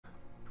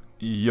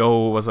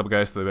Yo, what's up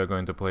guys, today we are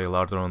going to play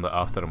Lordaeron the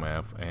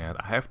Aftermath, and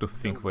I have to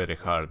think very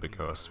hard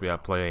because we are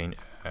playing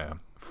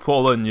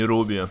Fallen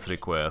Nerubians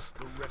request.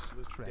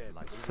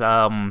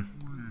 Some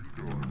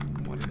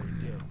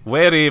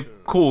very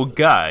cool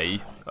guy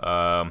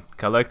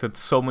collected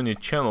so many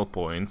channel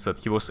points that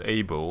he was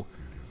able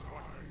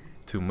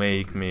to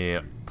make me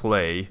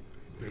play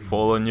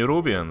Fallen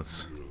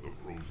Nerubians.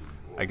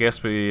 I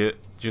guess we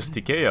just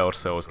TK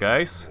ourselves,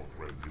 guys.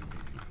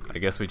 I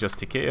guess we just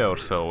TK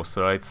ourselves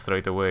right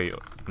straight away in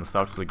the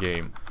start of the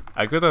game.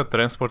 I gotta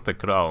transport the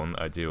crown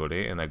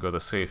ideally, and I gotta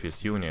save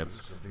his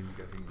units.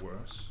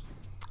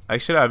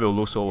 Actually, I will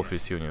lose all of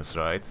his units,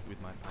 right?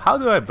 How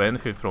do I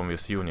benefit from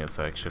his units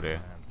actually?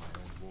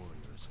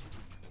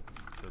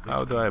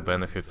 How do I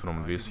benefit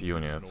from these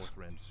units?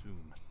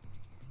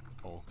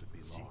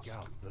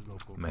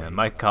 Man,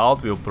 my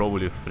cult will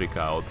probably freak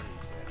out.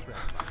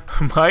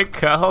 My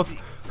cult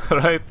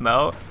right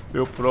now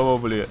will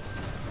probably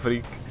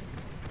freak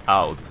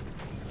out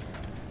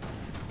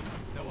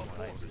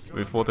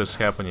with what is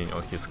happening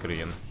on his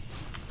screen.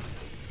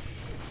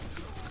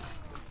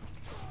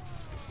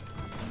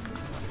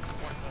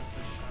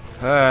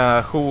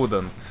 Who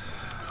wouldn't?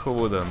 Who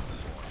wouldn't?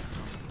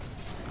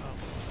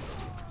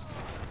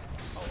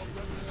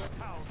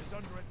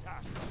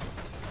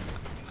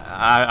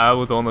 I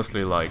would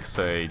honestly like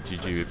say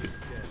GG.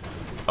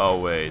 Oh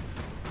wait.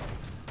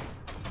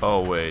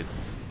 Oh wait.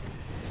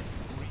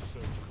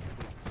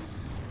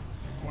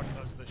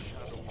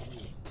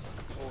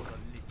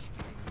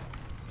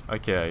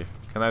 Okay,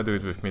 can I do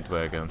it with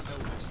mid-wagons?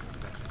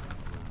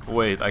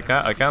 Wait, I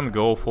can't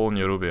go full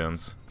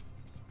Nerubians.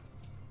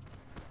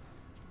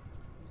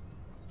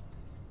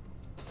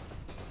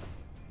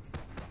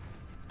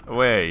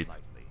 Wait,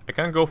 I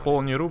can't go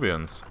full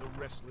Nerubians.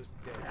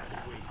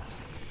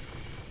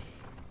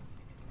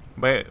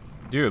 But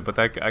dude, but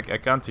I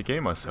can't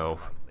TK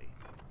myself.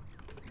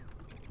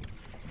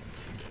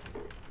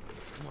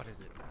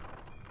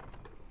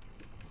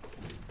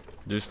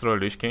 Destroy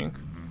Lich King?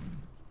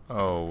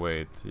 Oh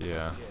wait,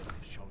 yeah,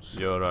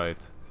 you're right.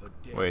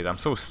 Wait, I'm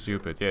so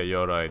stupid. Yeah,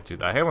 you're right,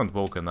 dude. I haven't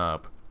woken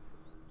up.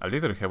 I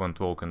literally haven't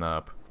woken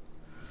up.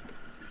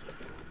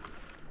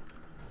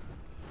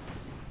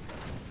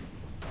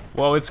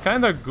 Well, it's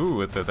kinda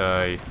good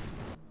that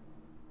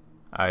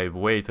I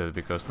waited,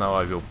 because now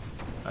I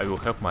will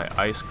have my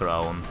ice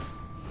crown.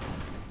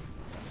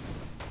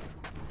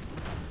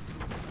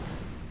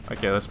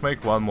 Okay, let's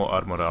make one more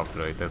armor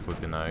upgrade. That would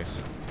be nice.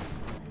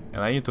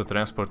 And I need to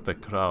transport the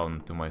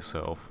crown to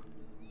myself.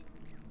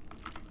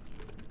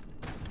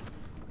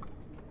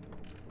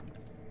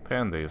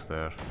 Panda is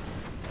there.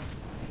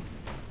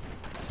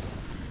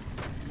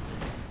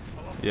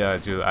 Yeah,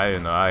 dude, I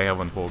don't know, I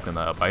haven't woken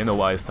up. I know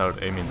why I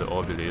started aiming the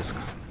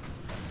obelisks.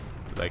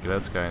 Like,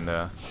 that's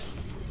kinda...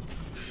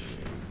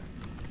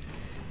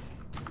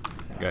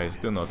 Guys,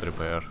 do not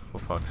repair, for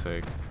fuck's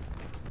sake.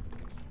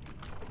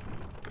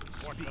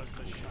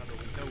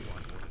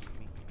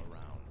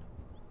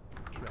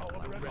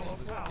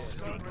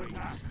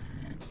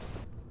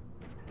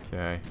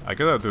 Okay, I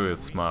gotta do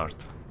it smart.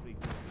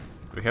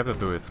 We have to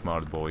do it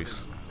smart,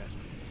 boys.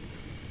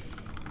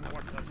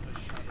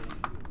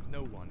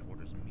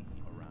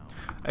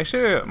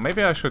 Actually,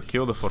 maybe I should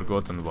kill the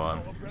Forgotten One,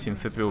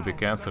 since it will be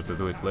cancer to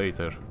do it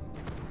later.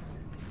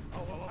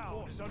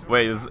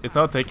 Wait, it's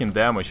not taking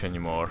damage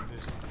anymore.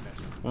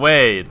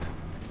 Wait!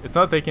 It's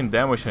not taking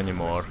damage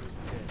anymore.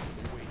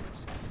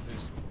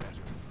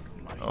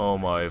 Oh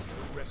my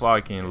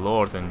fucking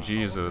lord and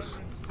Jesus.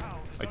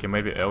 Okay,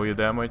 maybe AoE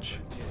damage.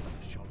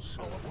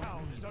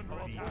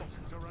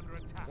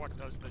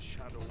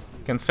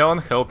 Can someone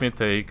help me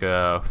take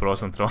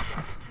Frozen Throne?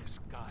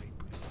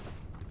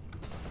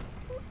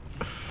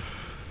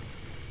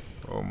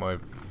 Oh my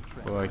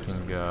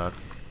fucking god.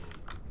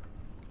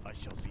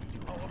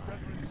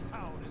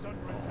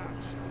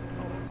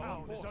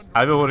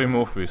 I will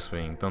remove this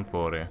thing, don't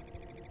worry.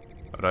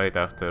 Right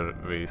after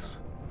this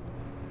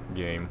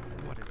game.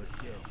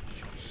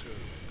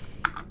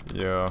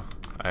 Yeah,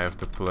 I have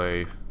to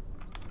play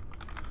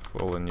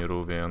Fallen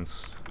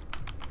Nerubians.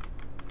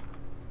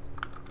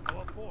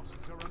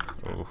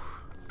 Oof.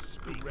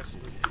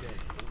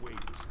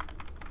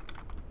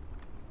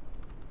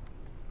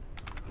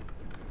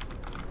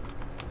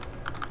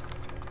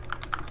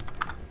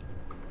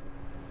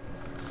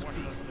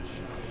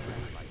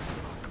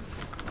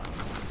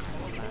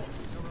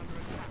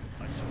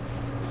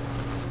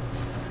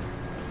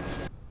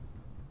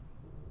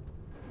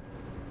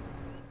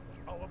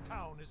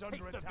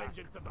 Taste the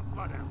vengeance of the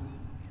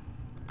Bloodhounds.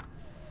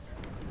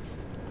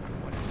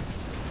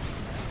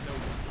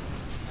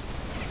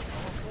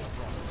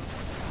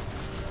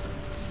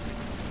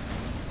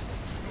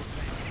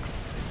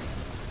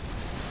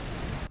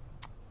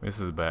 This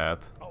is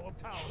bad. Our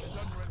town is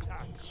under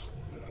attack.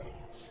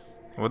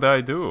 What do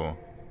I do?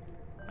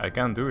 I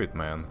can't do it,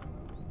 man.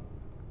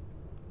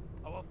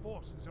 Our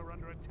forces are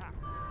under attack.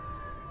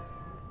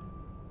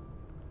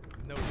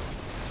 No.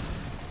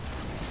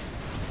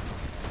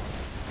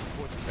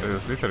 It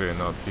is literally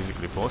not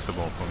physically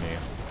possible for me,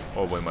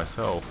 all by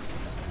myself.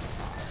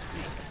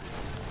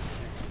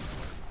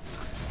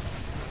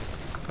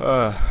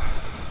 I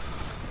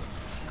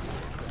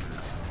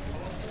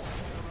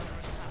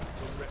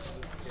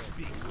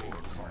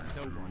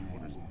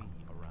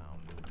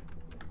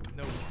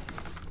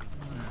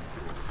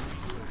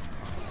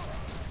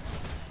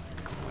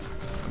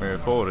mean,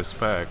 with all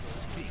respect,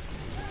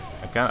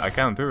 I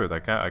can't do it. I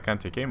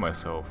can't TK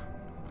myself.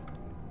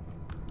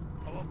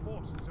 Our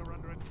forces are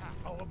under attack.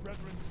 Our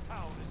brethren's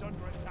town is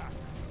under attack.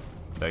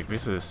 Like,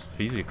 this is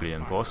physically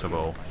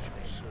impossible.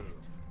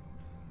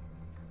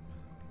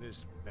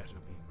 This better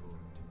be good.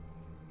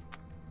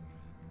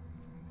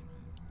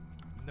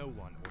 No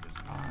one orders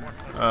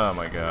me. Oh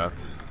my god.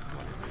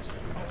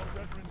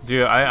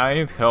 Dude, I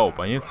need help.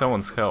 I need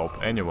someone's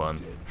help. Anyone.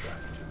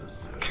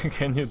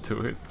 Can you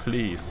do it,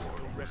 please?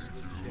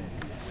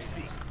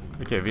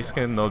 Okay, this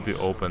cannot be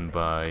opened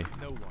by...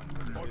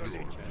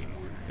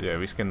 Yeah,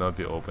 this cannot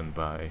be opened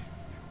by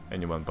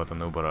anyone but a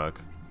Nubarak.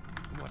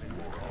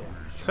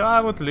 So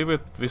I would leave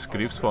it with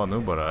creeps for a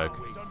Nubarak.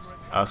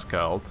 As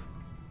Cult.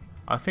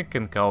 I think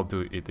can Cult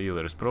do it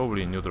either. It's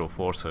probably neutral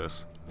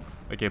forces.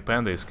 Okay,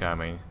 Panda is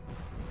coming.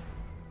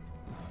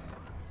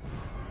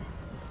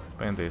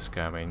 Panda is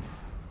coming.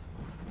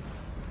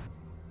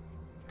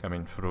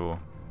 Coming through.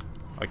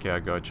 Okay, I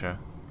gotcha.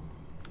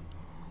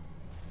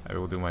 I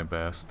will do my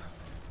best.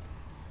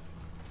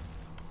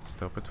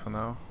 Stop it for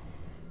now.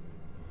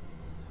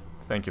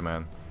 Thank you,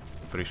 man.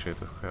 Appreciate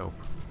the help.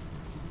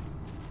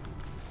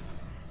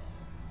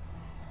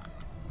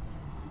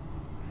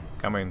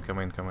 Come in, come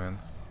in, come in.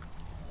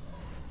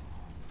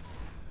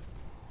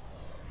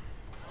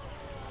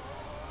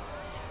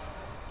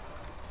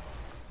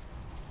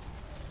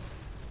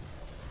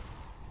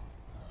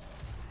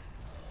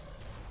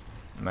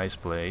 Nice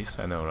place,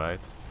 I know, right?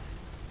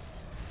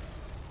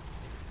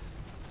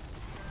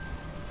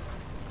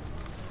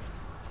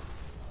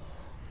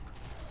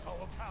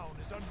 Our town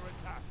is under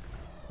attack.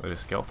 There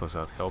is Kelthos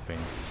out helping.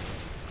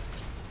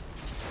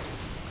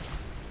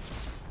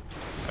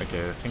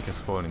 Okay, I think it's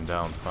falling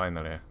down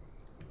finally.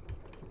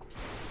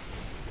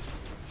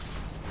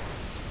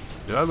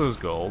 Did I lose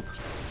gold?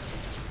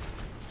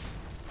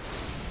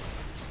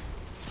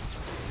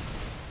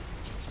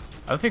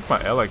 I think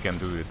my ally can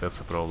do it, that's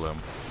a problem.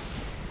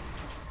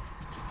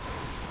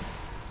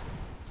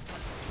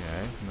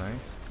 Okay,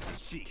 nice.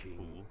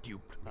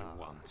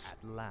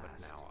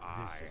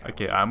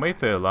 Okay, I made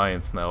the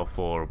alliance now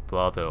for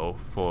Plato,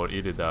 for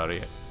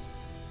Iridari.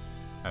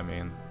 I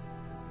mean...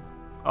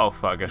 Oh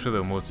fuck, I should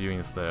have moved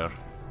units there.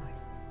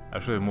 I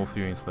should have moved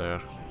units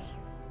there.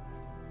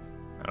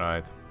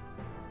 Alright.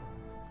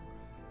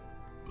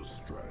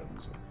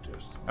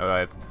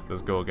 Alright,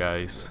 let's go,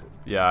 guys.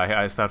 Yeah,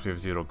 I start with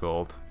 0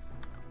 gold.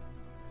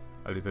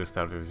 I literally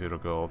start with 0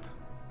 gold.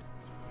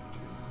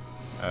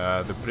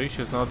 The breach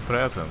is not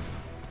present.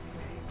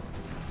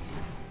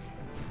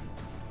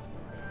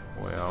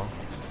 Well,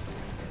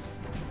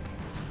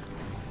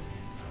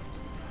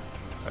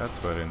 that's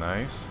very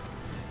nice.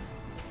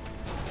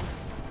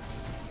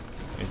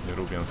 Need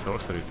Nerubian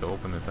sorcery to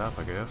open it up,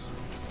 I guess.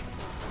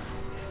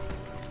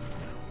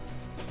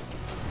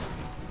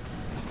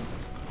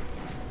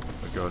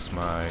 There goes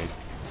my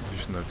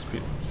additional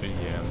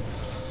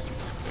experience.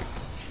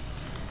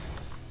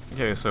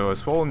 Okay, so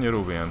as for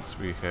Nerubians,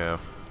 we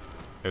have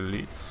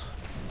elites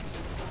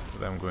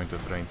that I'm going to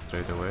train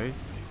straight away.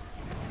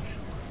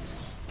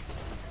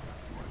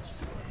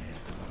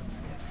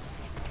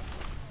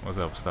 What's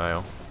up,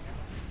 style?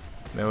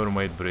 Never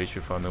made bridge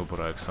with a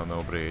Nubarak, so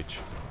no bridge.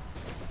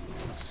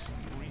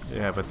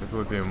 Yeah, but it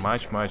would be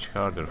much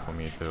harder for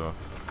me to...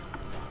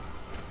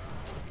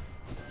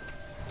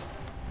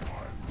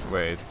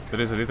 Wait,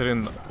 there is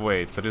literally...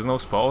 Wait, there is no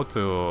spell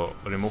to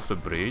remove the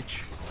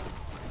bridge?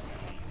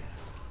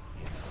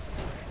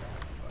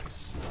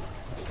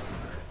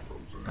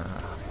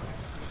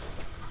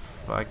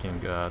 Fucking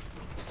god.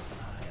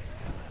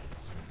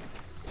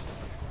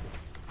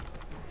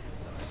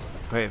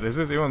 Wait, is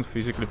it even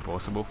physically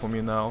possible for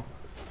me now?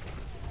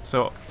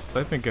 So,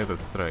 let me get it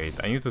straight.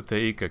 I need to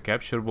take a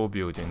capturable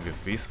building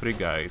with these 3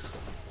 guys,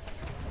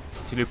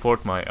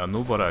 teleport my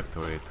Anubarak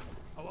to it,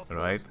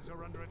 right?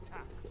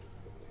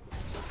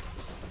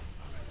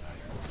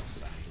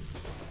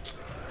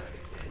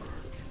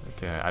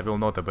 Okay, I will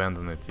not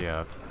abandon it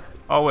yet.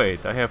 Oh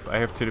wait, I have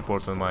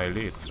teleported my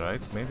elites,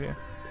 right? Maybe?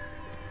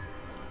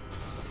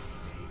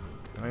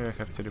 Maybe I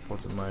have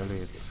teleported my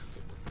elites.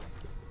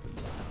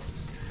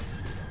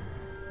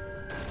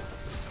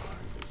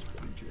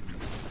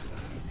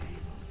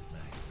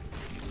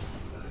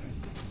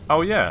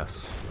 Oh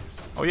yes!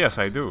 Oh yes,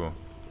 I do.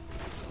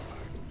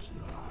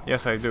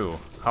 Yes, I do.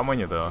 How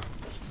many though?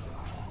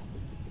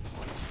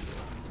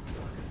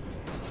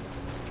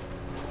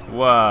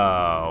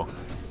 Wow!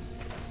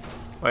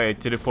 Wait, it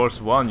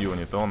teleports 1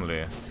 unit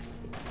only.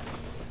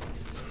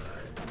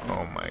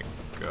 Oh my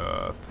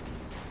god.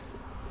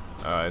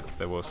 Alright,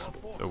 that was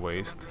a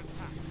waste.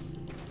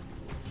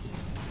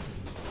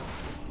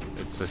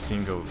 It's a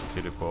single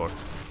teleport.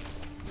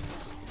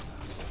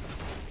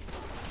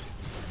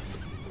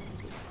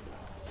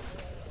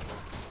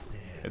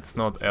 It's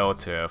not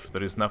LTF,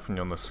 there is nothing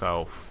on the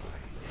south.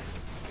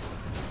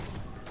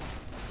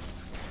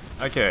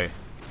 Okay,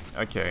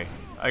 okay,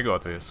 I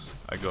got this,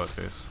 I got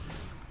this.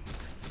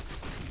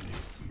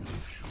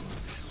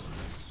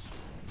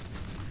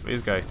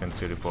 These guys can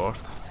teleport.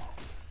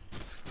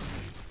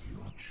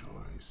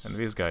 And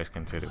these guys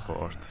can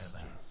teleport.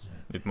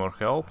 Need more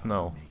help?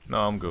 No.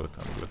 No, I'm good,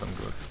 I'm good, I'm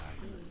good.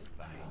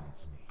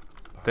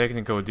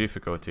 Technical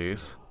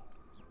difficulties.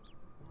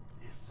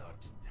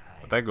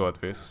 But I got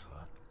this.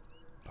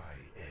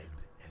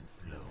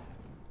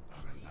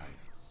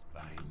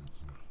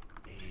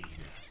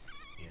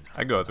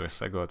 I got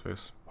this, I got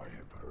this. I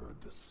have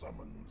heard the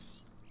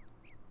summons.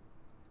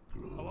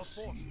 Our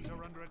forces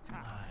are under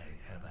attack.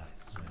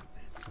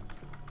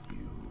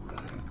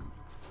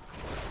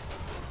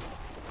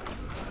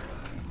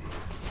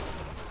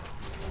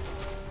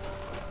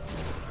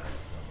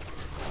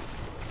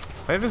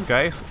 Where these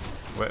guys?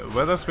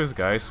 Where does this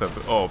guys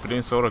have? Oh,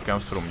 Prince Aura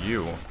comes from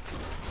you.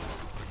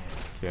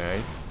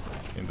 Okay,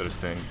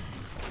 interesting.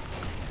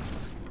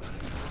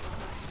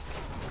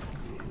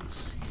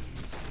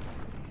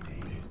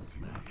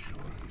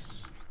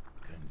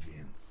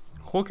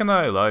 Who can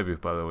I ally with,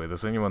 by the way?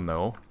 Does anyone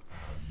know?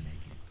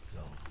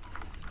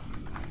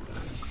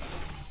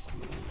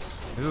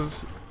 This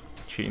is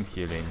chain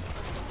healing.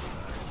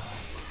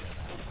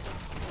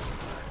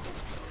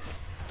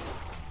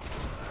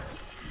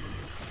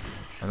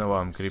 I know why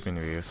I'm creeping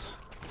this.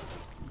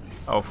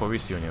 Oh, for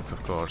these units,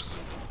 of course.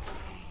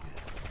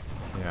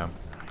 Yeah.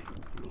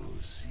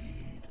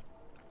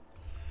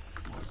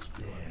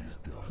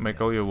 Make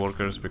all your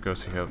workers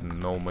because you have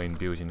no main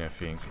building, I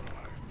think.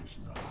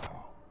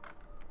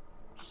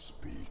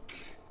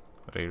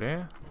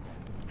 Really?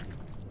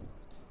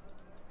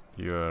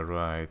 You are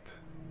right.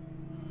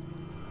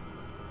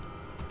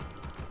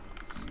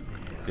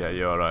 Yeah,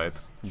 you are right.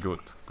 Good.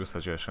 Good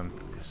suggestion.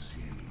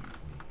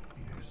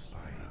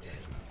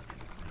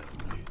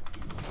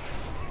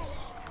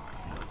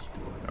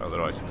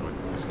 Otherwise it would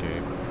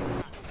escape.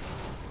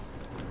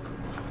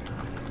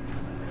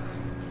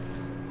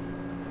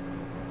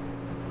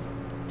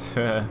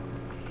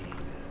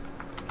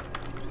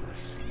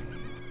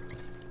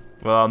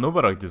 Well,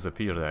 Nubarak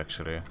disappeared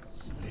actually.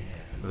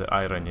 The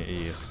irony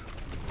is...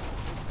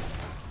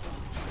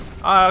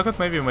 I could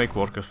maybe make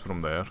workers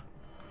from there.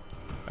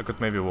 I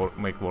could maybe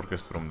make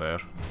workers from there.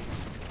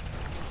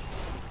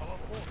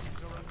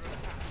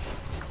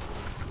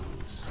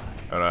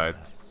 Alright.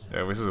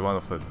 Yeah, this is one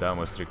of the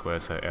dumbest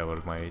requests I ever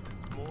made.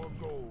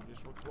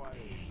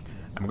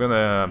 I'm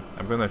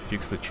gonna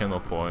fix the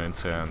channel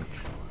points and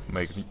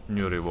make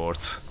new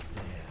rewards.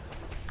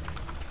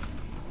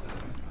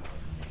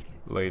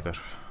 Later.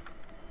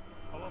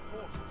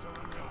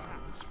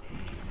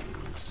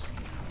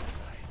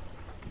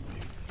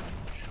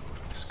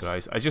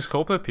 Guys, I just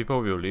hope that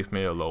people will leave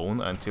me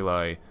alone until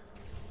I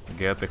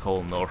get the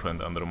whole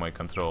Northland under my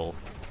control.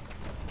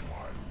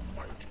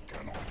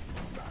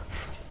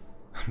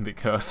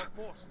 Because,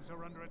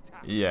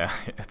 yeah,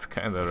 it's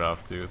kinda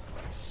rough, dude.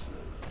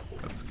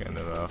 That's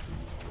kinda rough.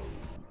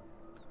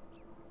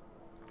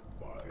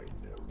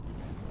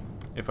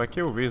 If I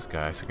kill these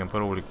guys, I can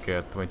probably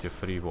get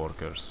 23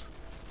 workers.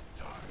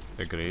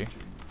 Agree?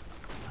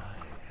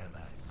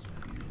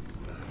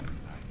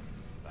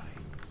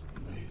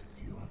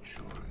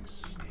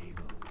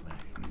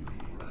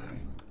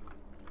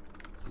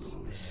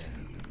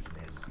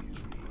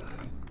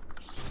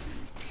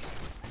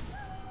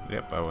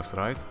 Yep, I was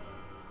right.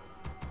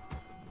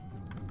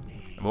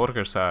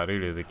 Workers are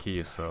really the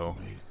key, so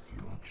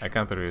I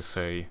can't really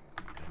say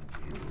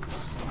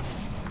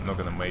I'm not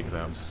gonna make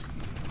them.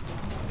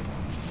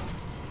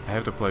 I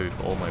have to play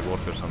with all my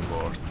workers on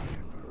board.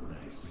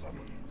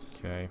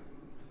 Okay.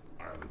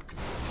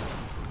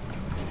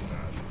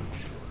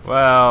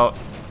 Well,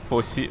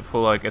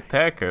 for like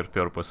attacker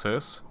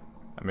purposes,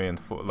 I mean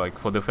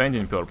for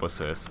defending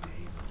purposes,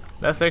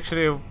 that's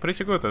actually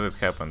pretty good that it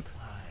happened.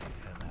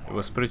 It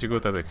was pretty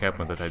good that it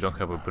happened that I don't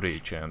have a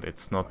breach, and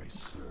it's not...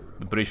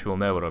 the breach will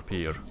never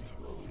appear.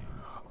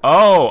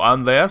 Oh,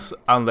 unless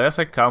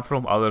I come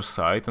from other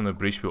side and the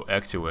breach will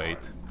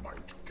activate.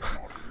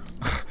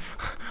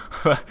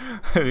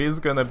 It's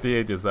gonna be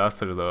a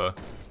disaster though.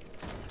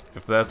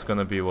 If that's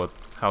gonna be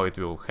how it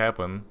will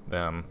happen,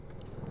 then...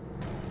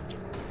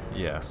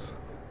 yes.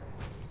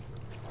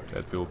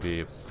 That will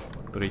be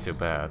pretty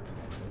bad.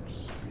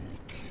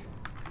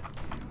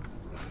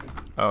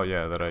 Oh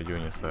yeah, there are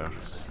units there.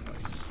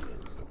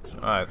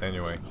 Alright,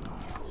 anyway.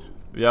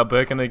 We are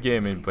back in the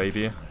gaming,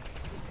 baby.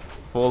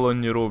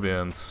 Fallen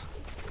Nerubians.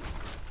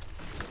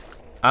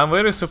 I'm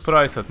very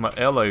surprised that my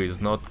ally is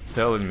not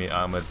telling me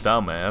I'm a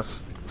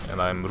dumbass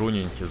and I'm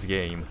ruining his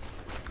game.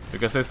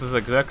 Because this is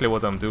exactly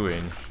what I'm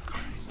doing.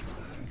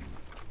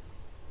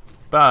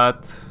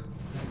 But...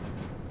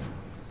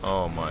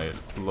 oh my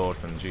lord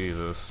and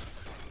Jesus.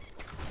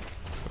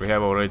 We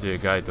have already a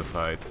guy to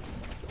fight.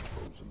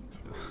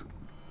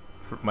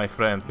 My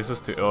friend, this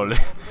is too early.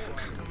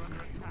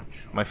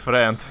 My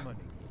friend.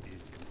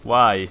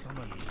 Why?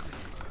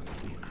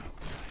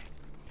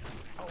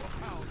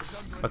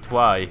 But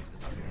why?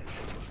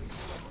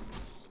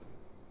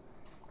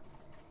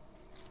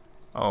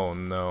 Oh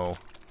no.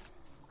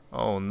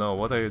 Oh no,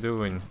 what are you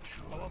doing?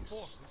 Our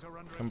forces are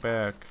under Come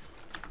attack. back.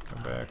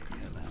 Come back.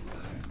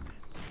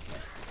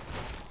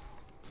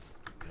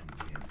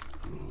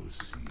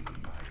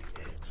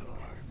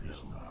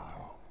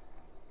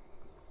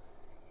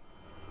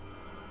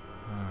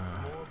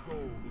 More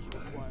gold is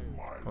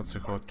required. What's a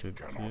hotkey?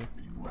 T?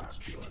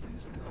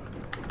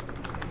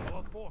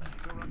 Our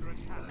forces are under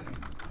attack.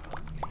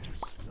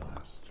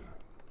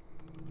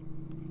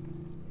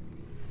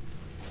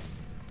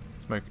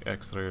 Let's make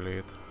X-ray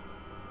elite.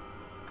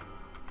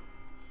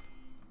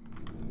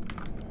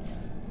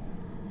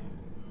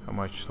 How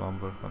much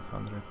lumber?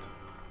 100.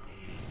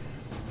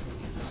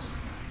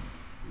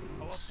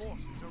 Our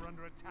forces are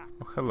under attack.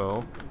 Oh,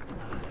 hello.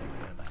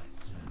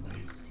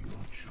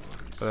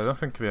 But I don't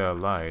think we are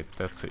light,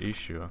 that's the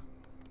issue.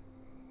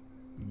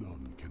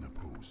 None can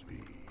oppose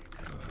me.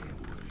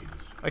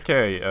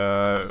 Okay,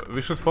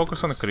 we should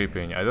focus on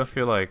creeping. I don't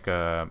feel like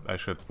I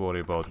should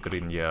worry about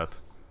green yet.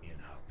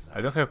 I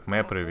don't have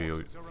map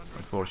review,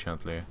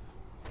 unfortunately.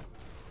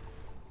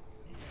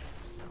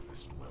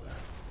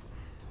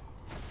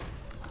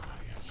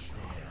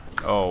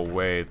 Oh,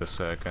 wait a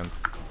second.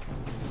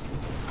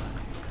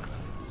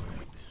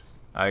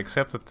 I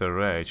accepted the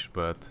rage,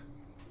 but...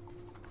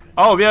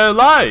 Oh, we are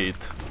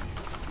light!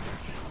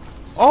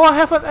 Oh, I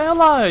have an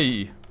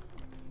ally!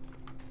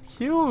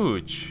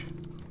 Huge!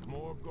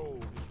 More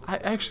gold is I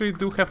actually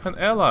do have an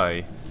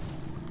ally.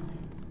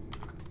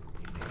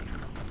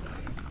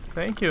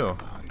 Thank you.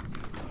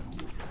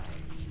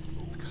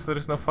 Because there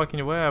is no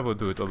fucking way I would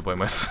do it all by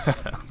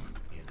myself.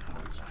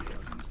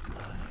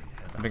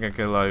 I think I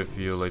can live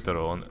you later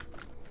on.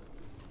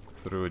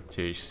 Through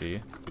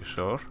THC. You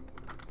sure?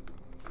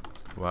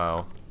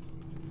 Wow.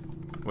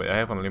 Wait, I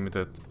have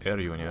unlimited air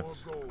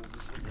units. gold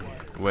is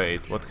required.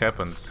 Wait, what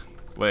happened?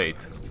 Wait.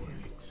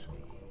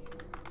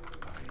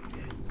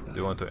 Do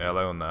you want to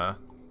ally or nah?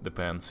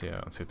 Depends, yeah,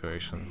 on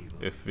situation.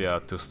 If we are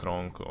too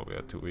strong or we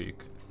are too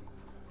weak.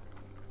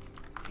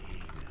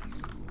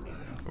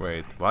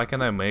 Wait, why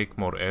can I make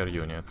more air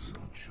units?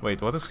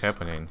 Wait, what is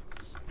happening?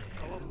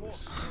 Our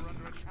forces are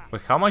under attack.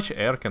 Wait, how much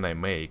air can I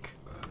make?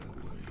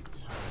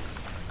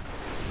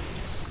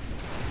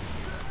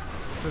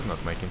 This is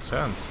not making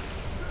sense.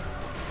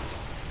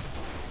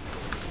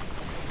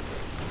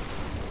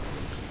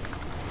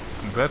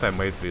 I'm glad I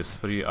made these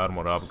 3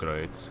 armor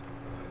upgrades.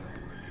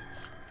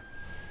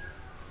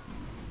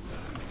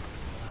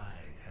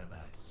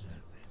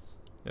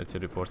 Yeah,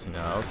 teleporting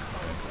out.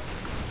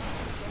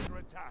 Under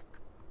attack.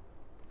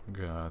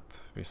 God,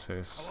 this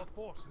is... Our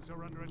forces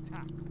are under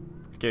attack.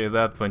 Okay,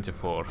 that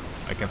 24.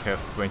 I can have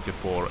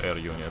 24 air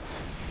units.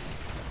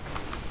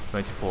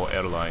 24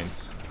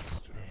 airlines.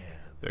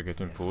 They're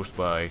getting pushed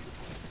by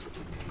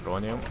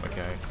Chromium.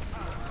 Okay.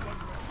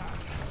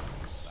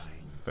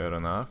 Fair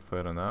enough,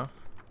 fair enough.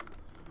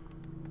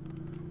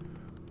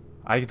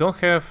 I don't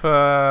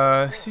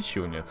have siege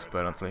units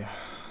apparently.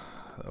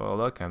 Well,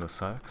 that kinda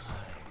sucks.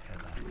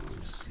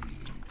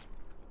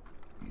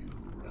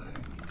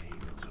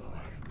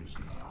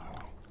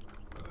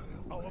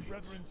 Our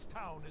brethren's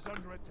town is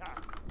under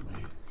attack.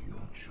 Make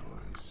your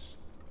choice.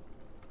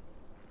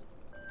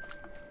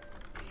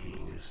 Be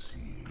the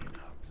seed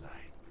of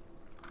light.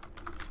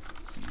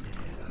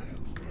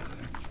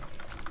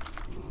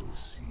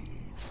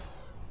 Proceed.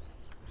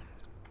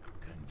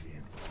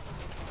 Convince.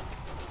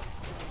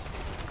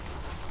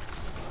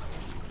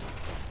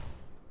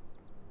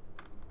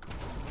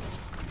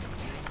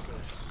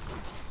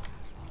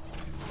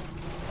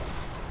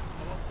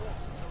 Our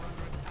forces are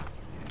under attack.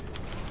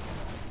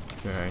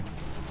 Okay.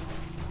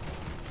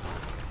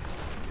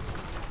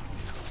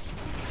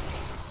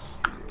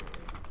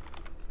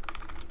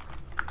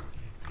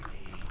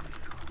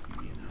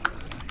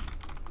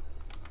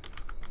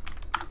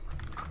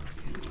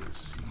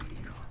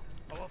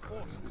 Our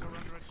forces are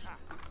under attack.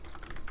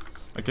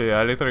 Okay,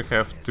 I literally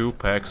have 2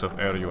 packs of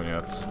air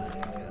units.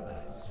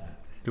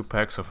 2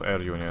 packs of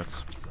air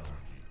units.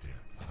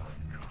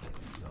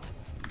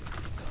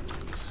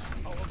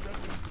 Our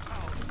brethren's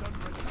town is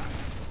under attack.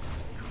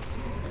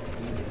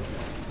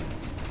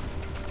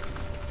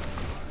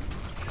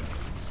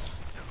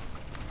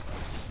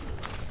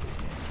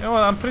 You know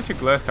what, I'm pretty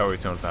glad how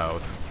it turned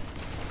out.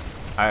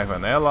 I have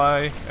an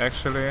ally,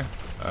 actually.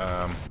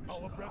 Our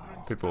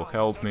brethren's People town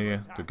helped is under me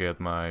attack. to get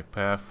my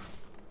path.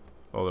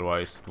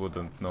 Otherwise it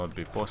wouldn't not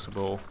be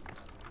possible.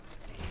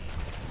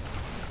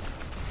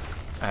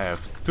 I have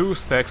 2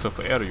 stacks of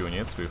air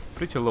units with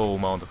pretty low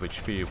amount of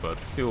HP, but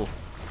still,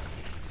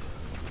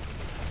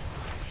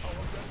 Our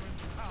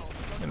brethren's town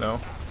is you under know,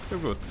 still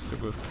good, still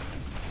good.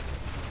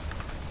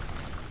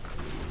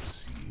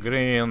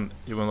 Green,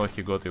 even though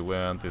he got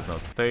event, is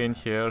not staying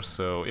here,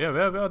 so yeah, we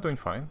are doing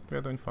fine. We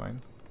are doing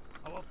fine.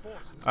 Our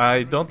forces I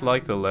under don't attack.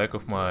 like the lack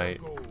of my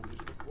Gold is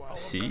required. Our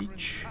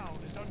siege, brethren's town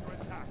is under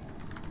attack.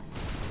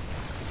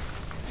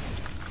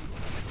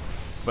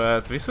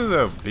 but this is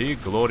a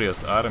big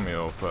glorious army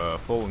of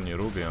fallen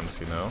Nerubians,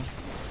 you know.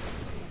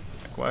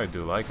 Like, why do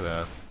you like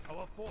that?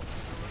 Our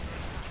forces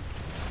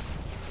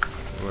are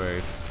under attack.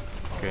 Wait,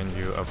 can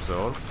you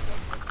absorb?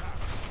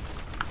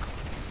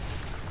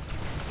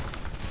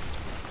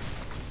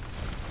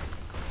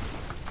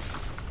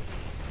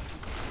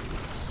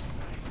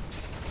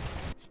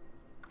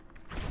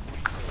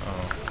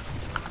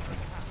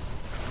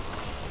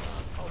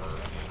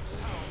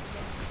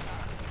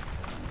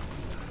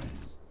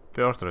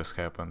 Portraits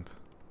happened.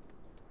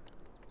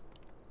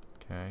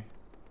 Okay.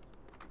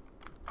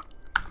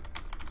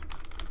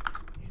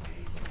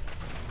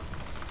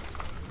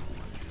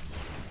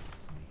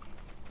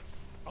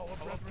 Our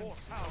brethren's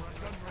tower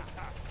is under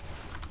attack.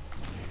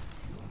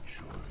 Your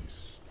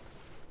choice.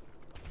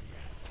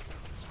 Yes.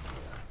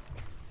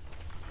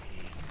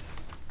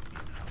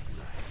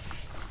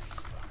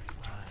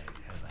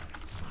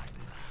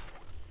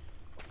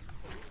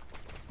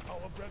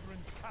 Our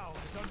brethren's town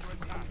is under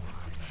attack.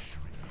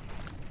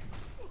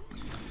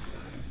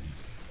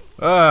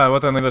 Ah,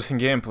 what an interesting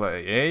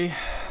gameplay, eh?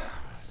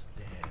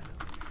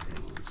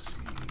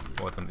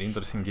 What an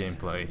interesting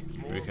gameplay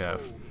we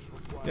have.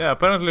 Yeah,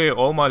 apparently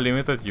all my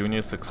limited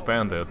units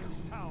expanded.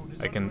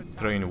 I can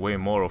train way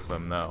more of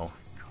them now.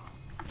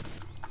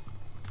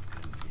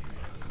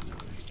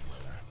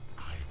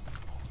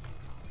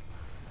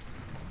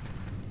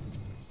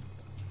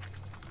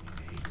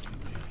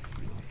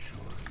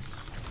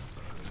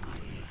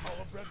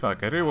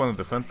 Fuck, I really want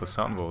to defend the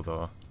Sunwell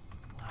though.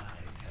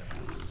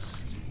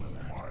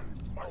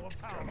 Our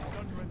town is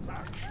under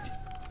attack.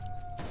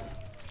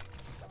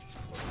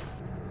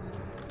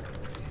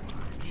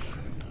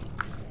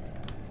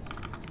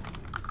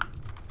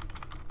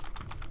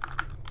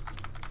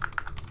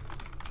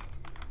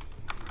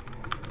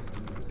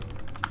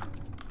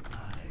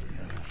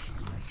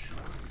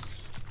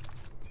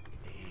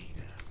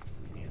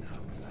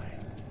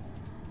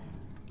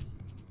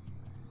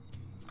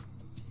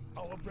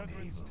 Our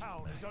brethren's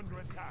town is under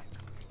attack.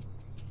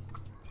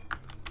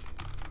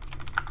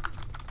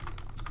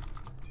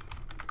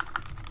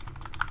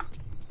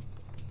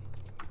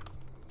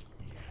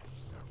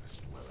 Yes, surface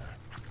dweller.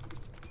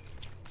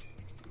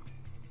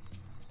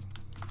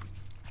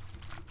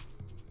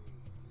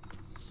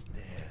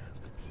 Spare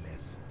the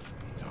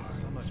pleasantries.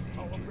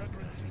 Our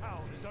brethren's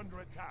town is under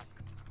attack.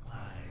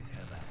 Why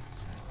have I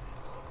said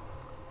this?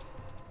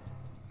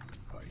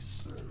 I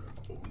serve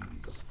only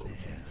the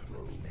frozen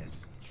throne.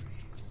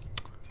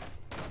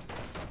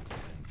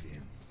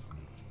 Convince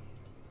me.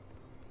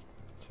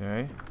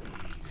 Okay.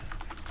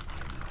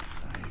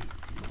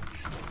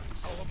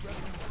 Our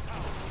brethren's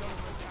town is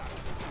under attack.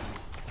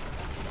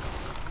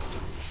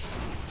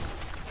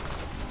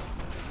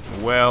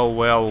 Well,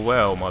 well,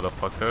 well,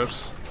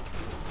 motherfuckers.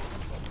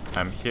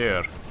 I'm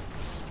here.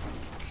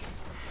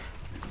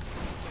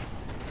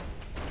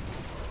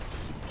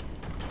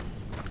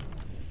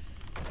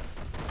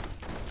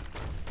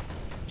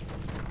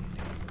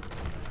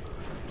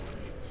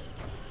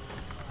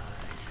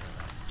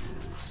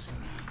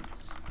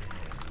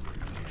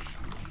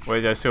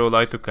 Wait, I still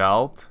like to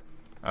cult?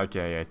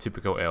 Okay, yeah,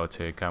 typical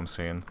LT comes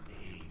in.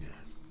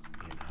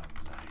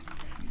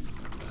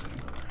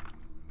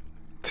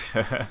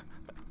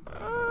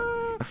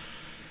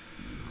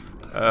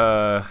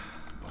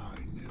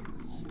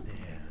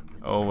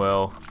 Oh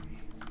well.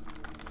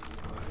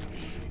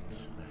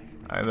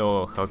 I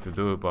know how to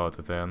do about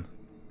it then.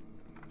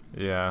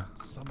 Yeah,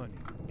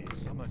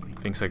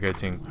 things are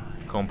getting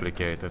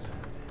complicated.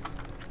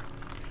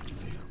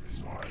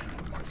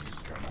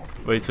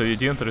 Wait, so you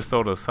didn't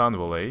restore the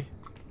Sunwell, eh?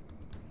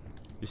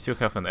 You still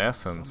have an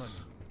essence.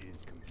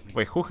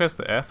 Wait, who has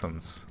the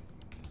essence?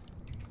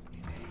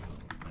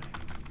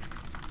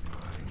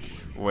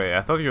 Wait,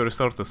 I thought you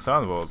restored the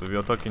Sunwell. We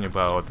were talking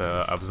about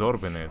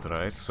absorbing it,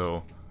 right?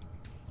 So,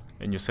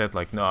 and you said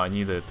like, no, I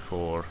need it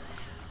for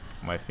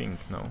my thing.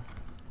 No.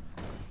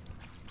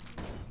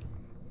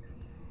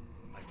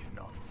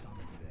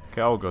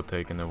 Cow got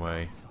taken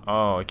away.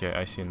 Oh, okay,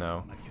 I see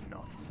now.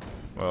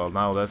 Well,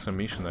 now that's a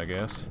mission, I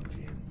guess.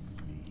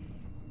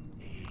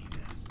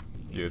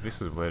 Yeah,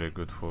 this is very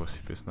good for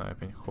CP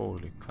sniping.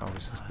 Holy cow,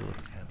 this is good.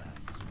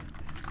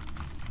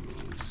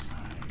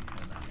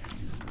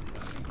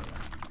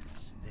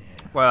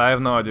 Well, I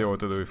have no idea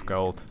what to do with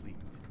Cult.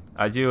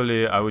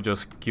 Ideally, I would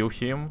just kill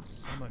him.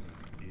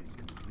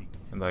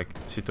 And like,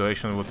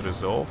 situation would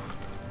resolve.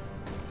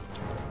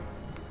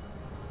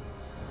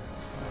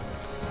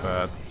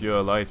 But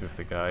you're light with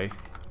the guy.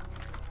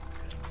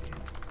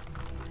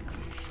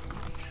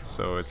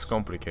 So it's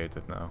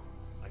complicated now.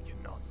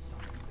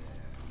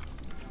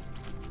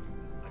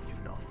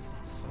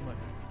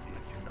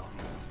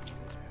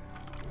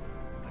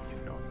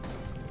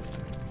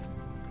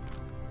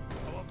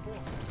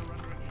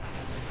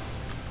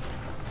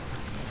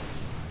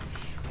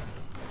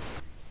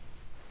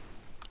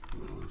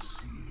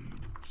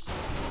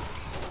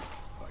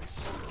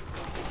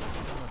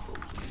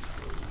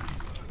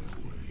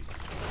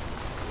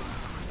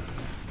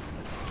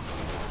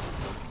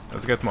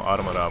 Let's get more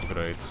armor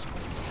upgrades.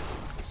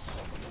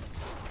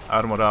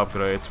 Armor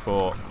upgrades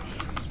for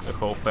the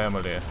whole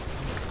family.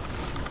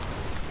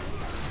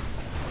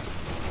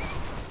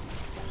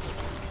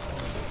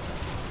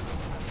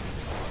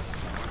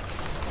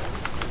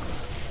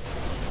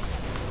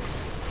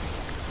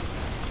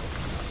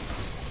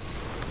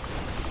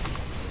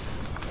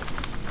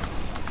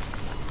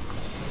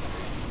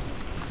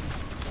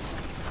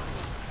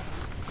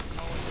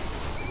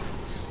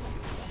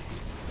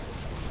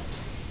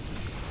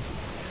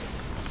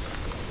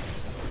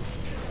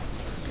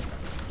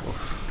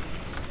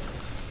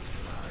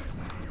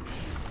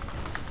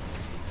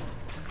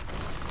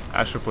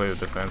 I should play it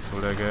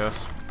defensively, I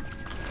guess.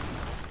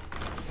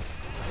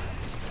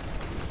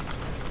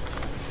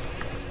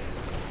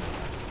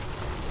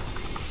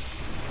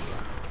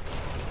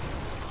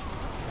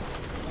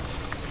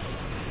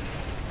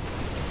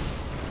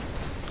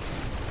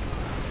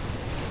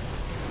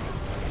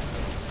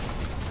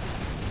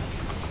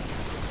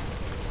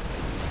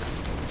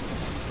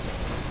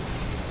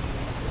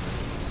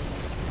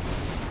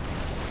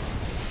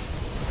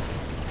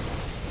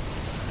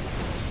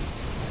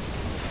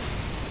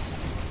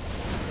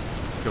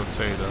 Kill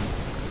Satan.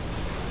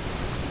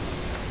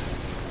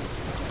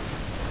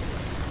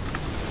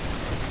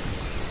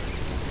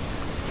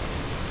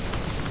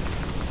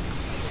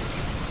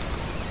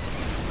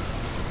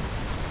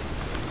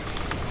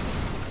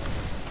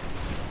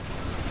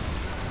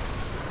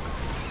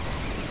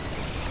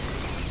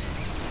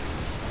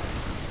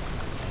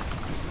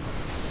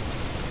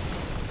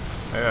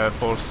 Yeah, I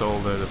forced all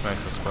the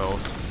defensive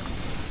spells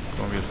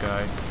from this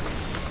guy.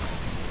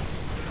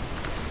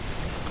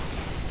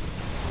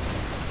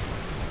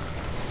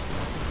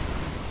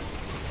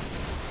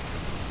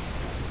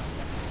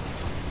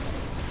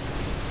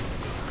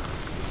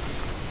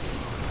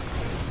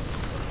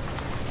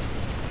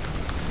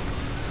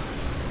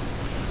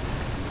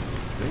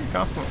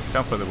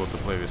 Comfortable to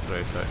play this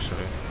race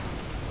actually.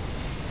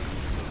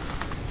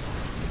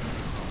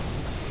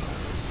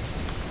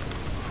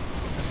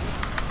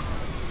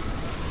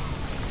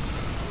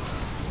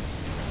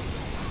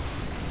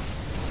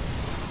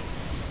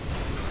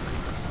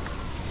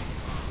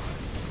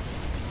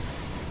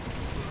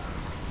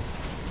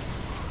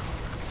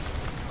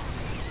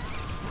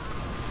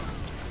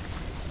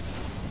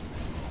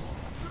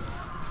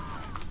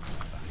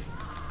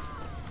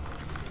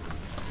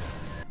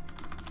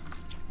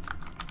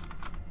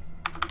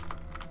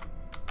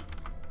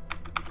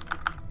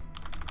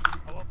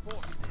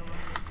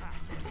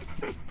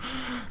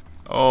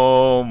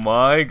 Oh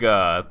my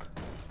god.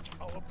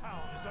 Our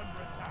town is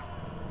under attack.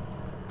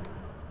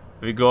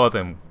 We got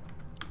him.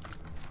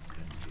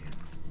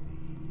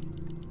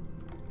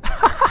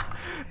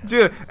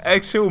 Dude,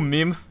 actual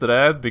meme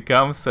strat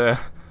becomes a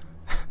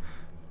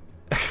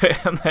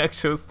an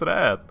actual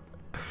strat.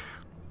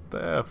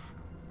 Def.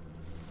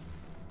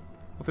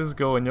 What is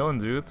going on,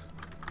 dude?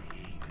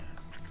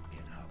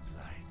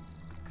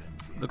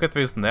 Look at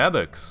these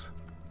Nedox.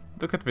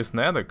 Look at these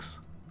Nedox.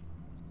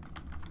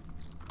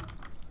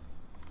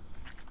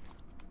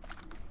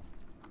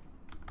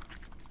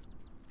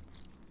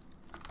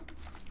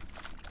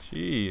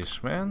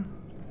 Sheesh, man.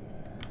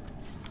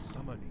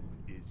 Summoning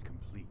is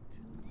complete.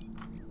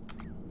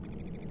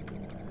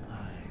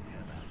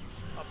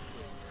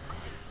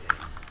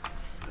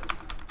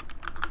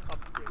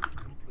 Upgrade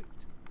complete.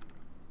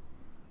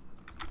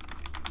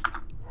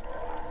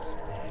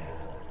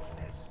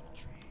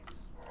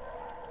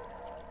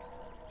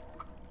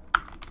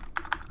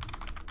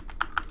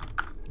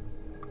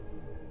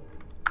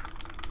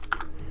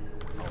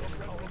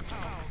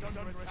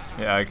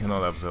 Yeah, I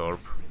cannot absorb.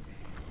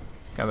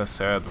 Kinda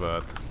sad,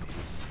 but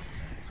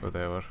it's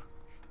whatever.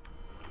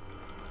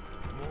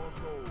 More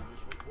gold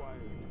is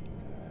required.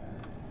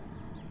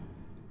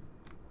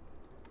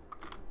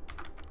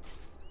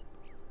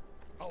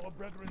 Our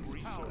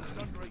brethren's town is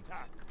under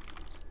attack.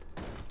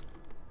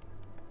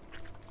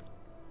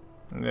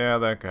 Yeah,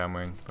 they're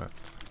coming, but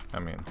I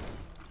mean,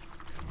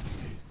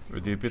 we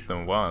did beat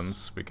them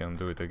once, we can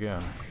do it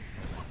again.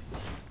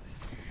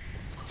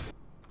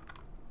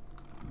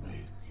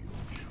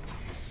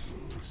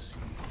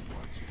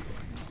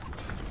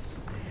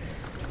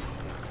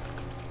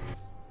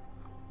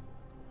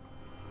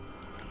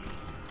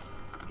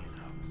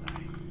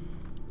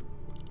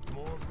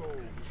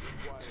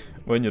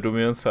 When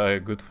Nerubians are a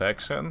good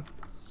faction,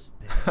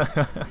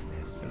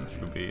 seems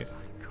to be.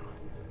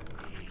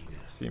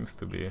 Seems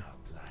to be.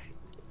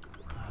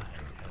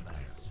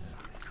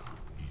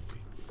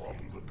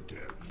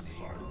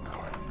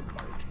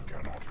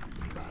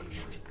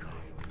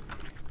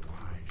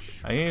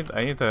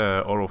 I need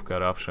a Aura of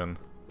Corruption.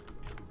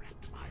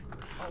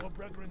 Our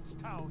brethren's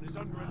town is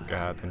under attack.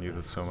 God, I need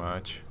it so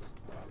much.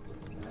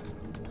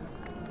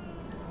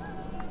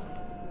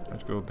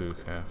 What gold do you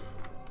have?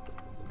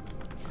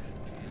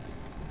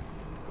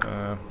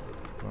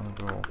 One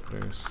gold,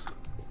 please.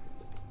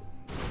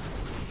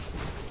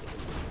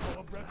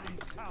 Our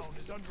brethren's town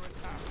is under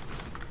attack.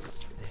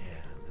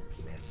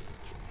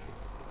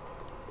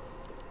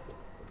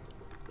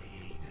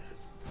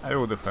 I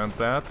will defend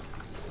that.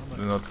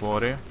 Do not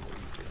worry.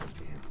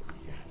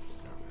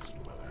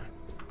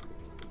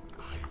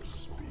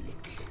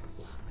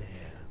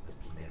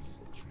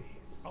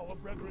 Our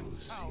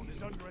brethren's town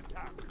is under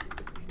attack.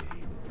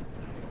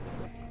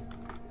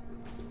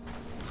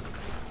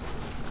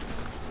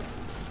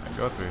 I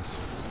got this.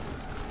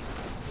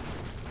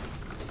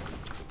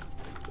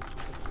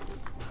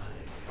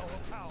 Our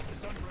town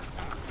is under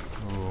attack.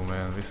 Oh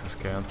man, this is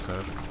cancer.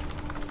 Our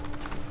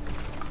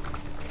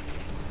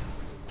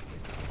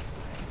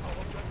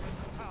brethren's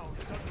town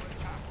is under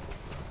attack.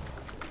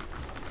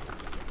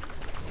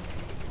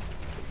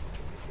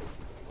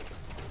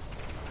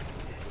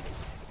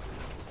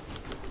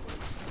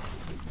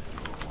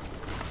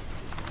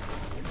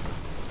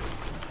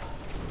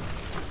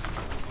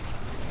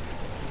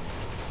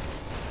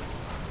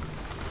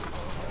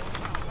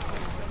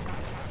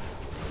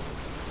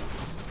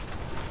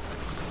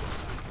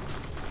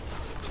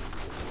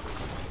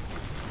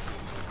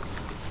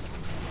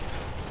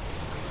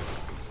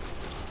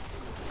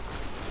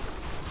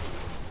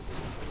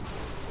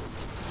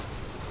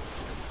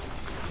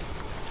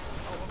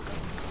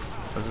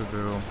 Does it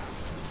do?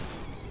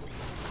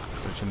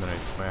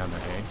 Regenerates mana,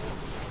 eh?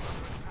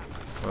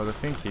 Well, the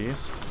thing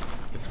is,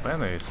 its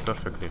mana is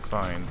perfectly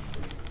fine.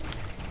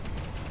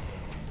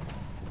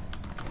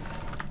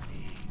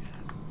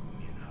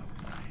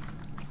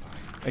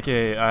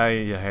 Okay,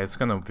 yeah, it's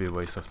gonna be a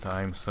waste of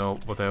time, so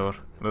whatever.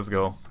 Let's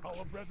go.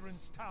 Our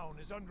brethren's town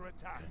is under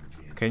attack.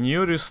 Can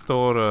you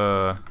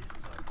restore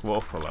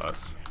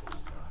Quofalas?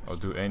 Or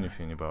do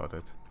anything about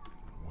it?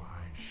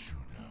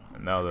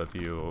 Now that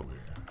you...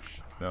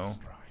 No?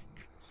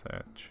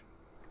 Satch.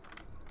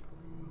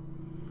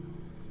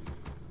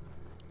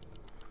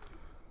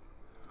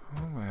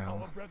 Oh well.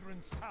 Our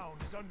brethren's town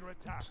is under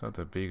attack. It's not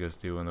the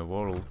biggest deal in the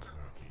world.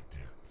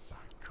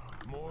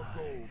 More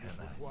gold is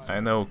required. I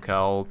know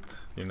cult,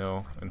 you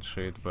know, and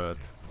shit, but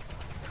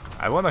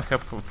I wanna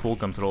have full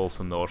control of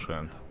the North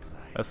End.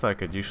 That's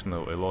like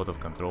additional a lot of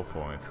control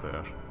points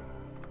there.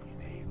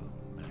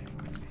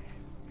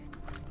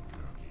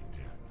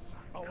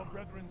 Our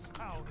brethren's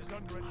town is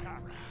under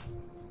attack.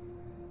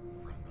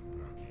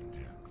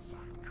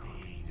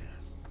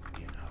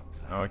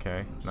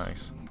 Okay,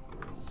 nice.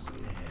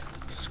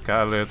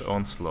 Scarlet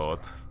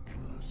Onslaught.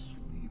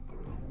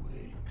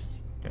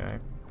 Okay.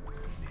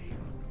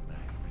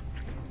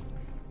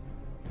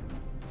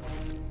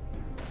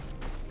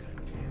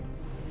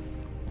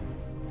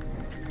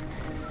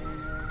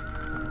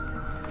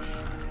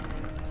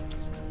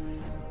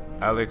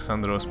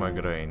 Alexandros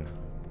Migraine.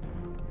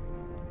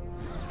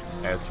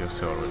 At your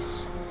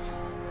service.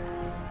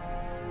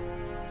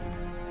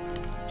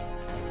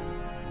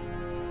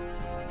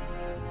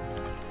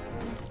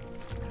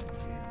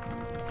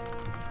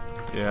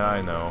 Yeah,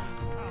 I know.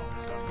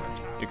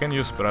 You can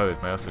use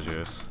private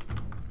messages.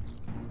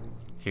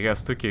 He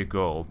has 2k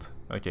gold.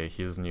 Okay,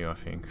 he's new, I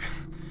think.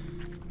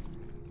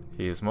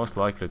 He is most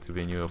likely to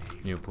be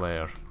new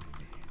player.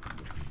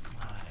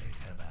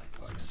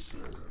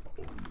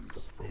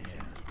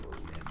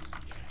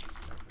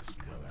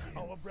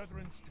 Our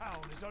brethren's town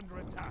is under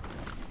attack.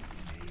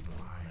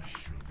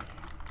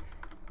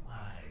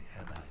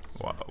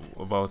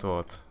 About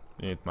what?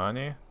 You need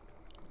money?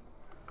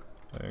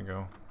 There you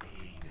go.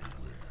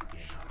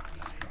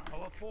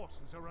 Our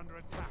forces are under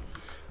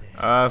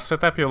attack.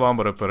 Set up your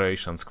lumber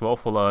operations.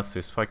 Quofalas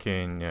is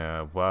fucking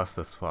vast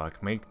as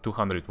fuck. Make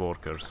 200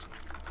 workers.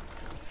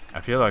 I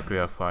feel like we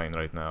are fine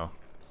right now.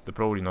 They're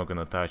probably not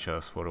gonna touch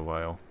us for a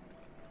while.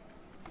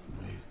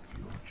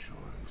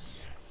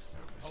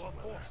 Our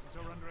forces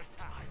are under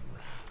attack.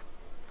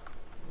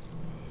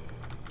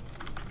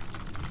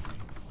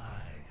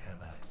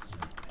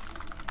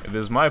 It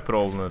is my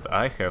problem that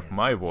I have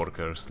my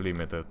workers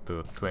limited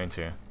to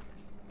 20.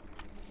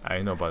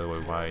 I know, by the way,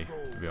 why,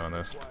 to be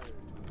honest.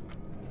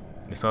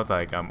 It's not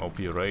like I'm OP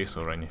race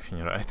or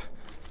anything, right?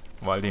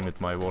 Why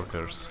limit my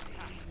workers?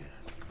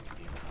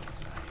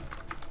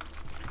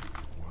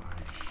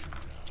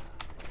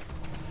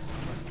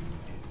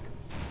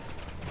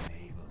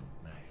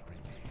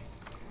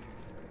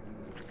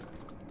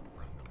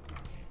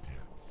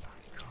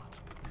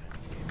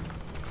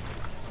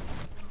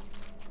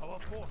 Our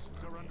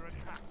forces are under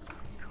attack.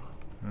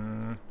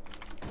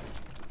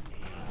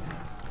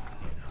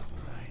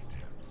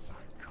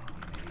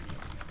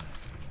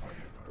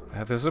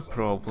 That is a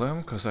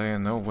problem, because I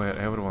know where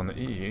everyone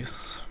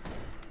is.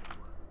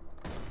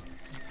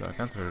 So I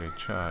can't really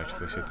charge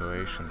the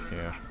situation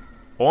here.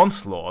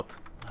 Onslaught?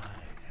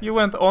 You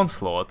went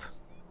Onslaught?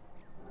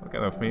 What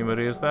kind of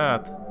memory is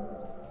that?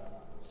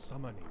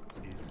 Summoning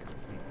is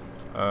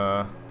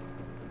complete.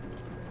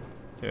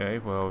 Okay,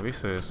 well,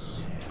 this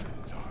is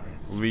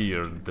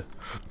weird.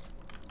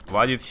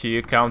 Why did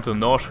he come to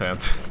North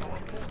End?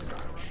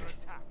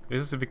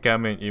 This is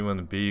becoming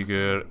even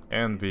bigger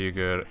and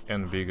bigger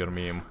and bigger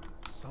meme.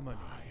 Summoning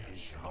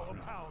is our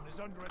town is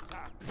under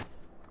attack.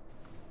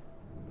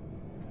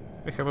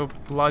 We have a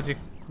bloody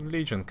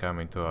legion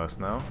coming to us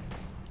now.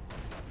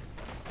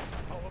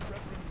 Our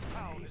brethren's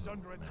town is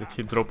under attack. Did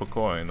he drop a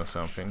coin or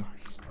something?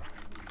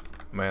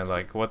 Man,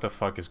 like, what the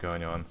fuck is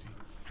going on?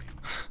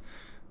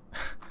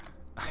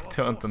 I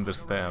don't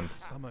understand.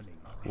 Summoning.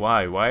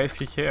 Why? Why is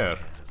he here?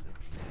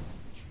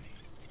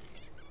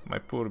 My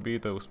poor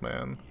Beatles,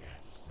 man.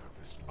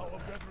 Our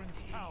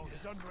brethren's town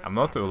is under attack. I'm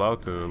not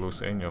allowed to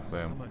lose any of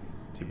them,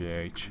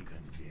 TBH.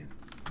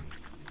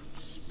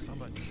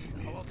 Summoning.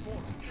 Our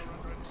forces are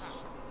under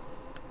attack.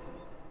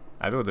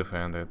 I will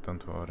defend it,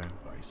 don't worry.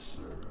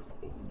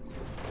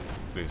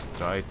 Please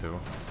try to.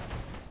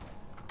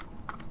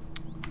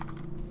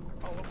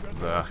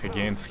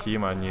 Against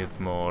him I need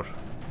more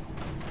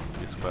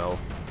dispel.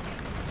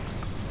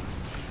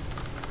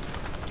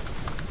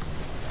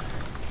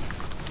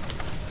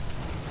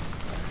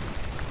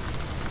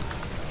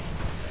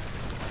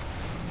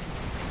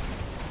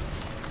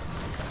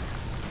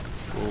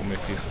 Oh,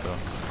 Mephisto.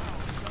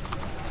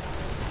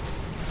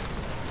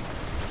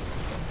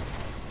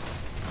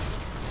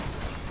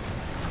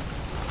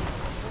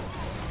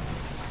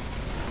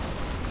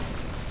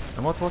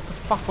 And what the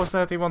fuck was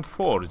that even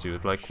for,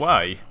 dude? Like,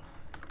 why?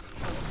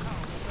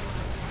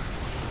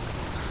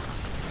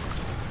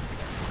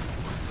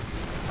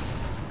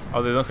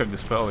 Oh, they don't have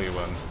dispel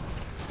even.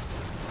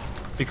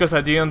 Because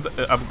I didn't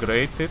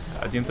upgrade it,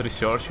 I didn't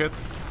research it.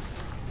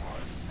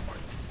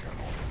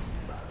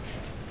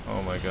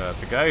 Oh my god,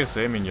 the guy is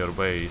aiming your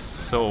base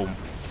so...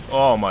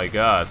 Oh my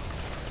god.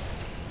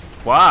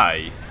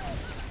 Why?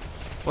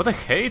 What a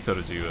hater,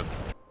 dude.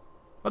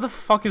 What the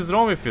fuck is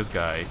wrong with this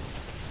guy?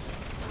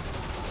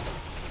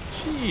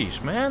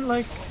 Sheesh, man,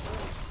 like...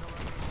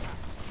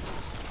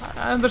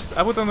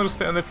 I would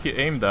understand if he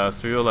aimed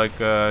us. We were like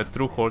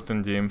true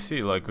Horton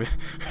DMC, like we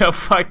are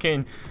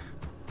fucking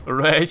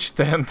raged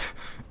and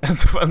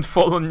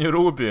fallen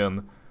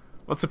Nerubian.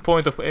 What's the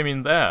point of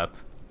aiming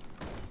that?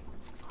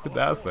 Who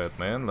does that,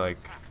 man? Like,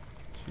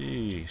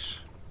 sheesh.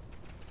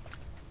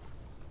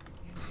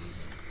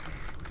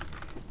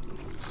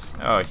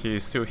 Oh,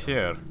 he's still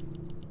here.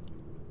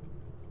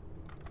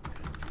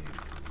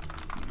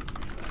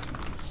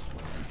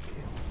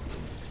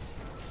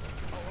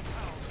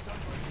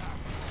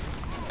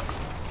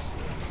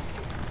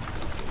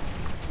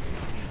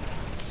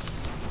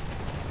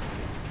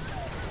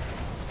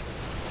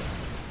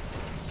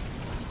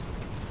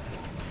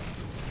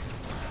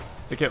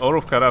 Okay, Aura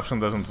of Corruption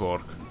doesn't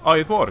work. Oh,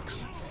 it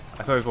works!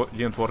 I thought it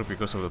didn't work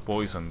because of the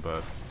poison,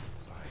 but...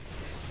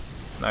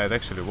 No, it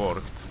actually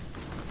worked.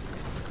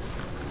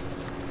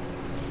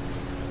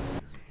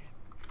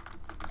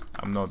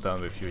 I'm not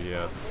done with you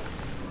yet.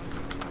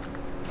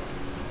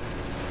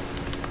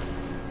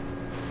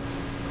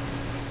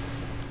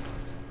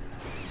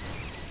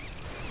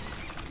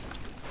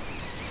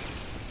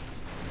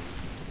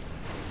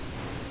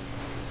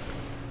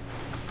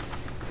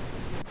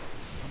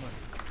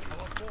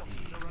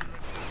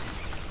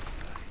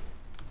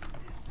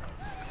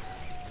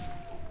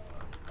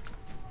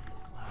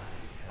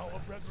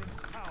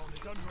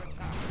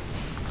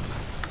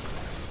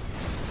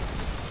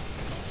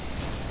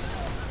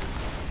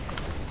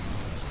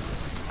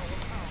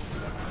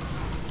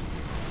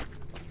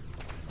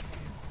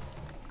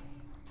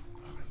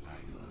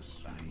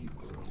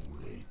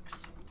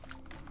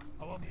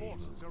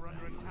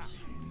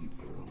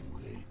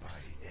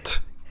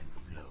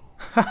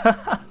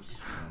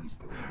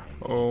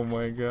 Oh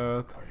my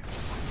god.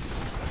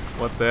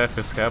 What the F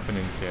is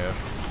happening here?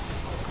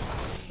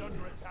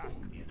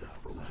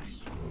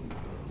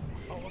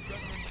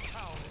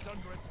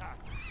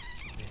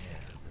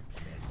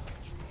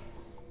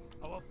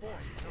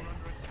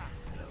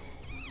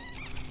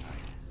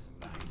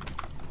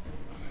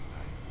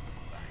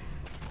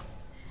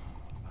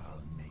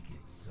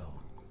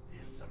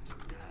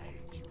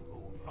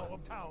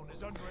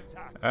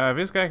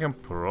 This guy can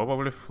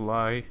probably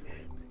fly.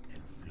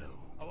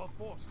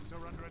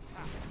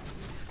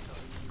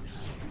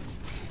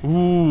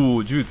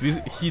 Ooh, dude,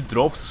 he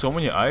dropped so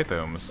many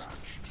items.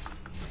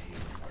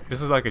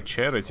 This is like a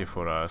charity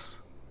for us.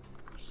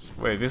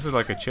 Wait, this is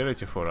like a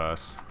charity for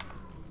us.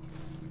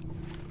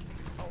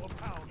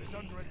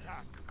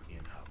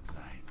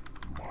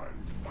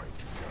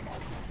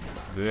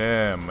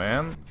 Damn,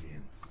 man.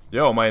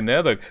 Yo, my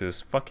Nedex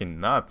is fucking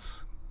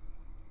nuts.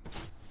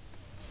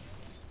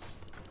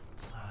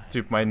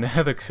 Dude, my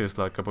Nedex is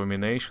like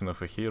abomination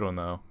of a hero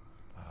now.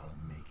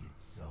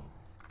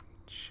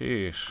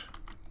 Sheesh.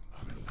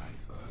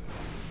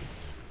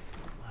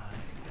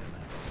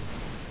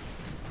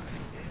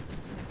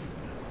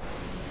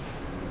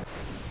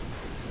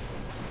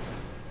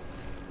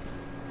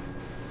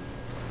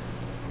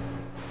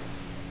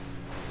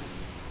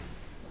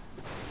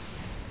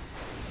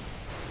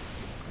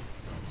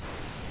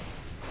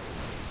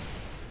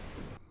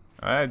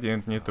 I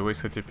didn't need to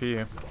waste a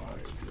TP.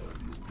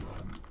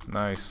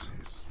 Nice.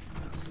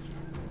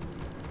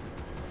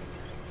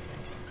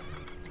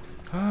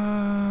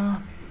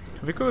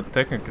 We could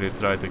technically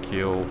try to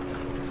kill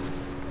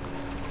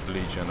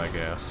Legion, I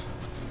guess.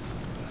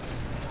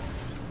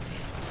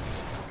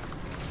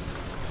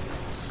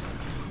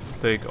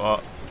 Take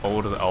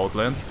over the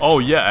Outland. Oh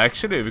yeah,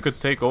 actually, we could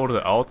take over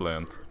the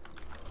Outland.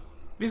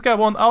 This guy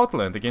won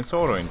Outland against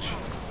Orange.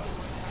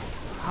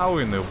 How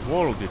in the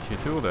world did he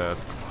do that?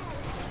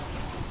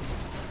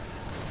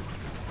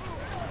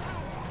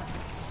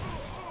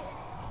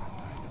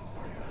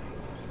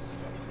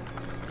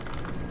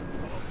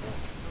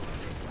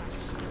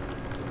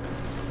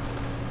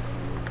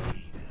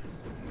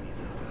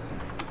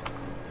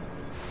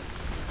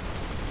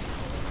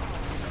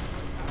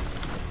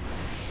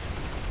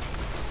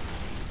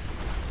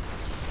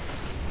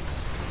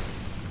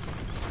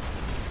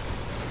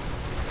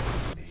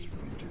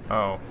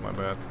 Oh, my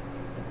bad.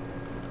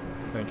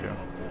 Thank you.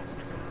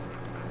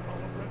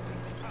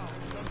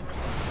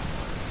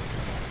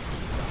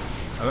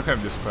 I don't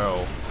have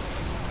Dispel.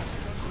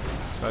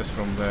 Aside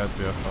from that,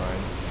 we are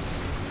fine.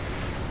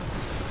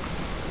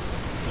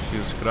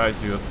 Jesus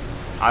Christ, dude.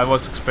 I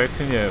was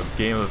expecting a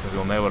game that I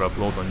will never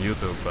upload on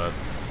YouTube, but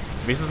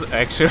this is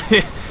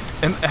actually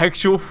an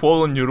actual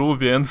Fallen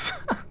Nerubians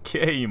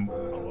game.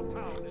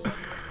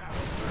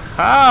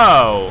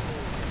 How?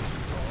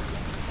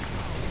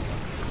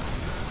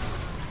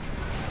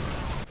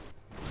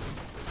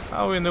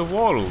 How in the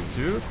world,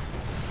 dude?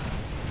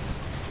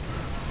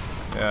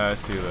 Yeah, I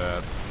see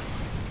that.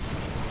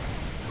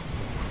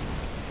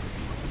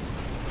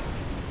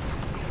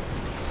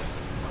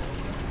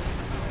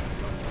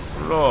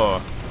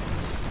 Bro,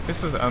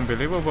 this is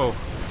unbelievable.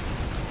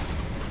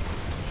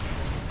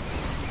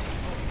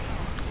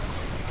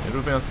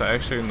 Nerubians are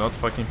actually not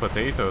fucking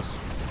potatoes.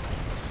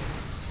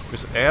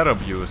 This air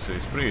abuse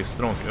is pretty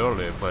strong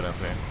early,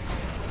 apparently.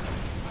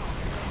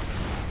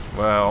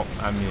 Well,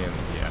 I mean,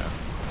 yeah.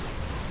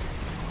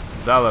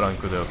 Lordaeron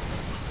could have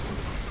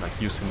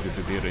like used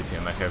invisibility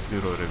and I have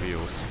 0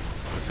 reviews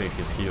to save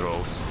his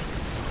heroes.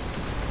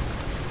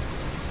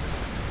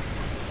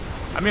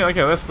 I mean,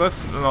 okay, let's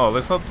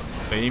not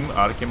aim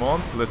Archimon.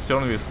 Let's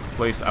turn this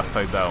place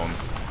upside down.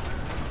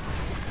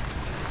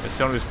 Let's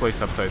turn this place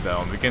upside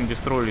down. We can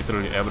destroy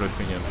literally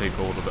everything and take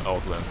over the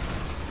Outland.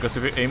 Because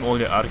if we aim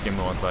only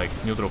Archimon, like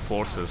neutral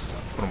forces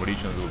from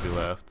regions will be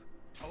left.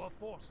 Our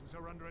forces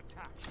are under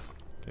attack.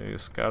 Okay,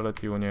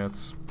 Scarlet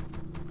units.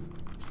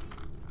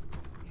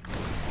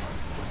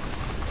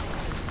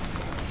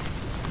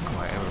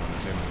 Why everyone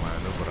is aiming my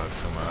Nubarak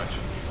so much?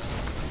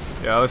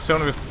 Yeah, let's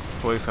turn this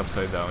place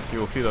upside down. He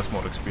will feed us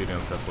more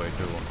experience that way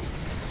too.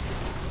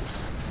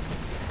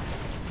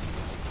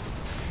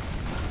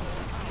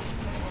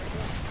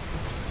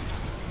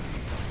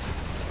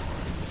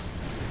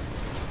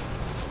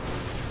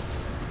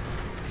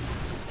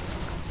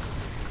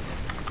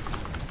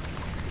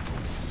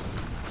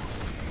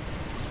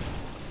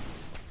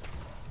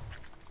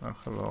 Oh,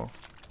 hello.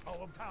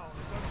 Our town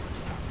is under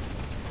attack.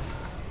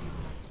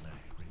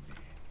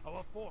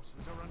 Our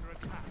forces are under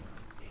attack.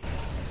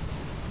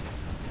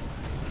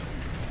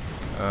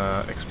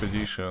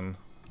 Expedition.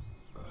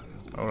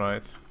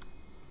 Alright.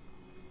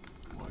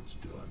 What's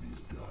done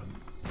is done.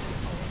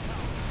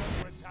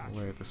 Under attack.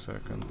 Wait a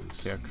second.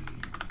 Kek.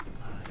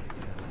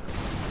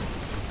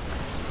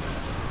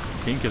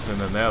 King is in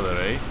the nether,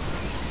 eh?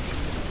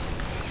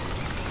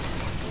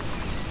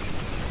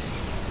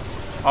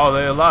 Oh,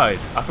 they lied.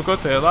 I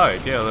forgot they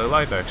lied. Yeah, they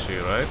lied actually,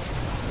 right?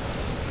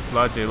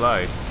 Bloody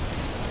lied.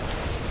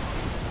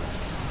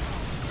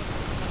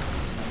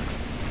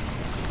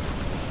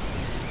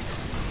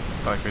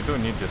 Like, we do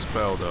need this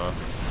spell though.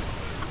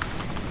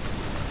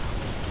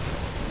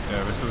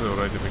 Yeah, this is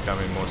already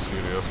becoming more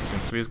serious,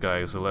 since this guy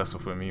is less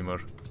of a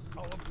memer.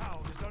 Our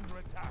town is under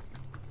attack.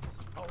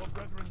 Our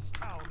brethren's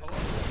town is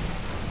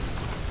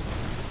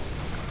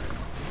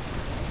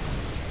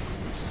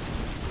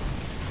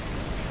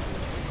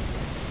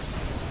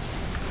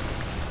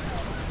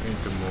We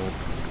need to move.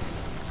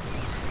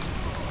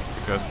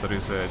 Because there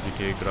is a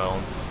decay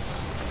ground.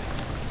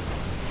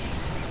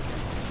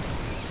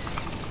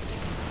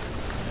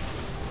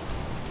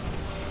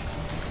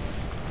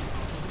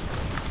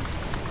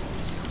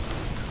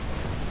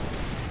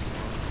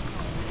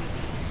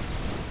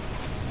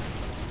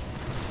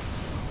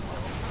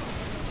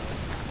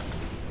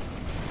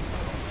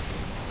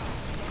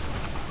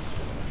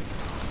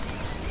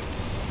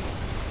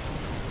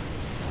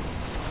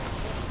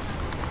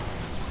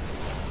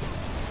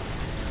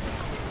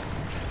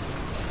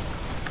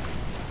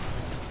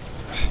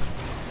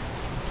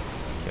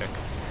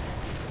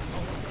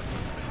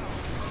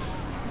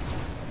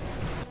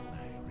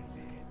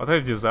 What a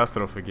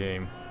disaster of a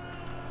game.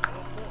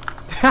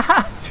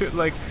 Dude,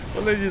 like,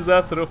 what a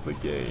disaster of the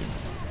game.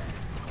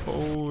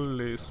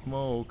 Holy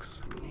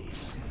smokes.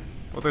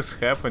 What is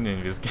happening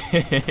in this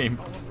game?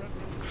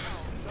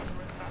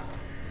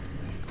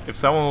 If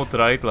someone would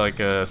write like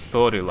a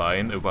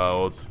storyline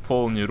about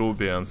fallen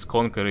Nerubians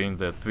conquering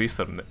the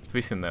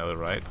Twisted Nether,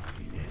 right?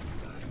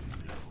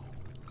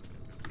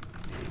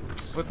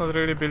 Would not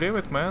really believe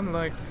it, man,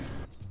 like...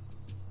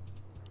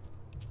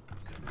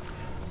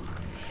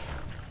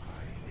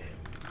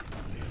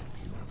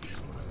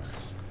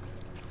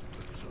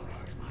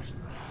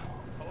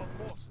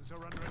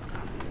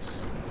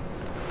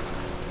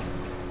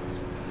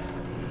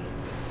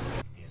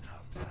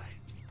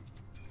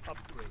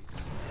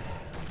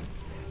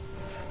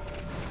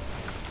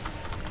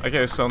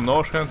 Okay, so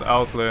Northend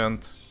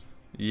Outland.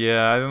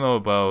 Yeah, I don't know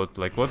about,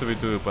 like, what do we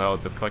do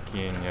about the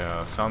fucking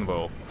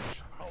Sunwell?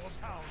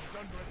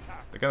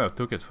 They kind of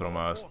took it from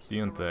us,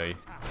 didn't they?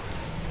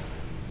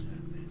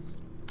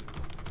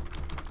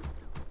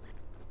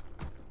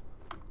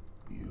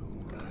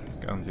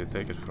 Can't they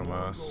take it from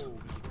us?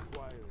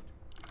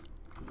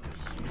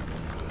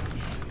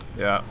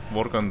 Yeah,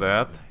 work on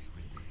that.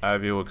 I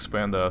will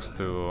expand us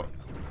to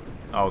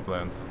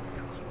Outland.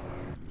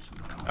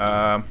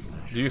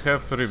 Do you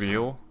have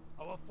reveal?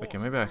 Okay,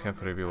 maybe I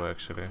have reveal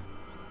actually.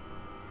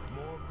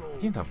 I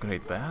didn't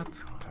upgrade that?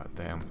 God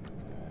damn.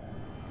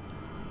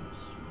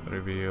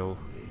 Reveal.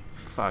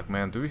 Fuck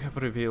man, do we have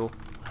reveal?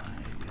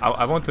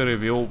 I want to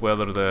reveal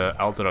whether the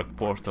Alterac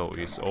portal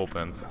is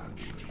opened.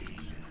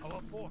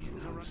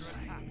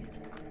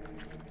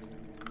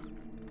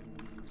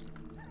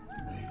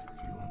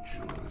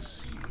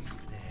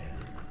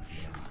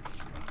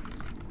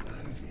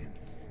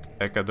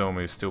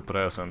 Academy is still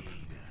present.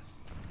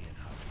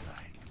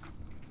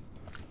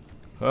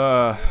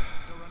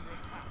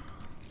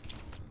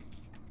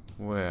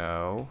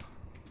 Well...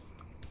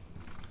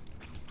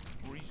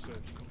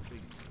 research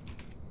complete.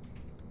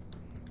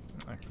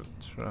 I could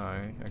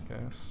try, I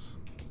guess.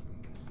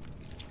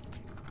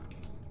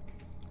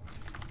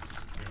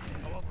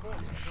 Our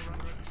forces are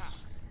under attack.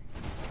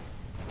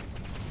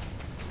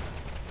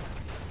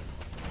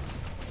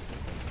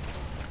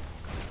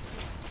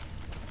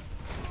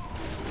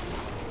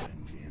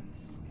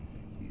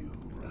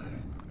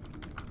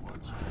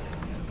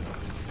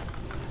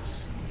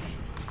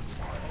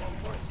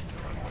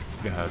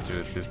 God,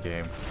 dude, this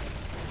game.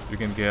 You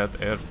can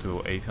get air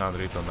to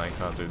 800 or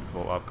 900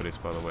 for upgrades,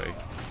 by the way.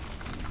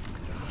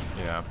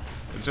 Yeah,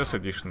 it's just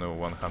additional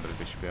 100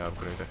 HP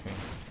upgrade, I think.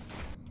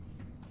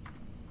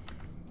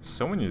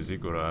 So many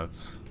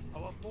ziggurats.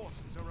 Our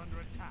forces are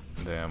under attack.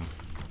 Damn.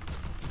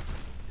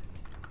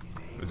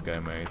 This guy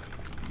made.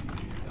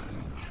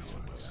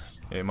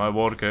 Hey, my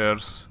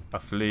workers are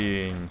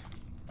fleeing.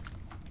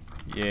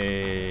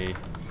 Yay.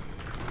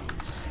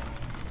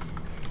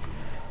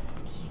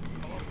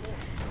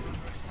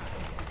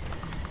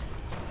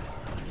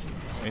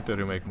 I need to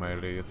remake my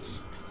elites.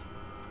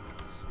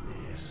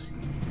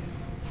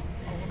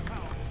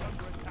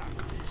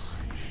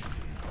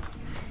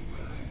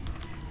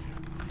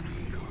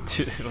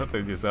 What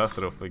a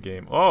disaster of the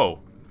game. Oh!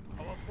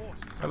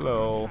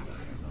 Hello.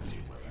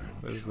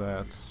 Where's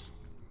that?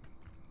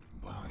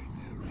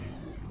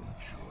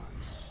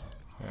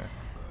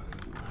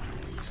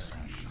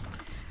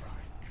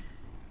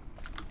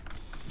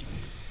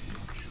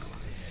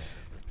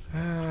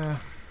 Yeah.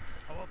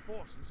 Our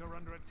forces are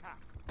under attack.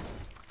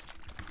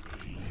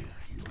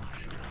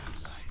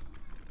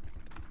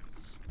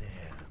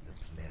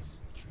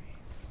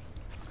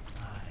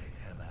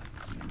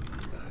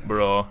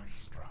 Bro,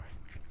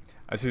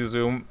 I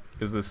assume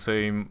is the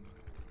same.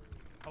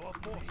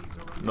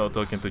 Not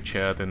talking to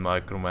chat in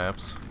micro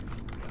maps.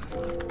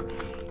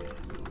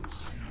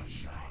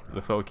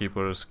 The Fell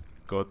Keepers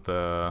got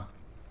the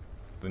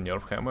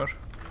nerf hammer.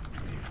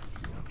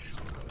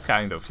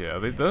 Kind of, yeah.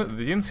 They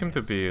didn't seem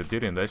to be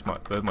dealing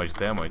that much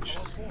damage.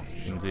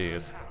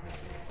 Indeed.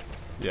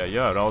 Yeah,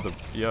 you're right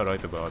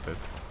about it.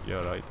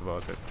 You're right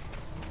about it.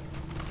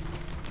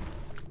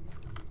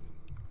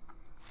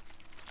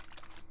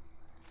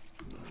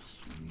 The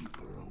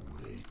sleeper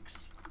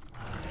awakes.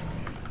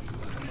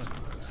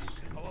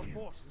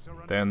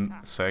 10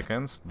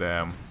 seconds?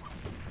 Damn.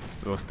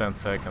 It was 10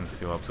 seconds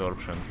till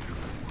absorption.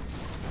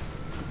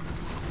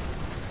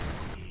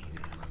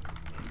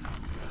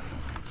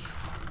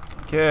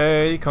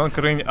 Okay,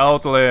 conquering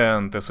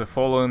Outland as a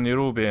fallen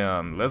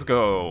Nerubian. Let's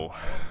go.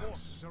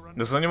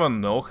 Does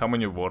anyone know how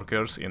many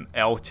workers in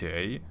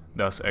LTA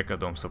does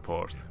Ecodome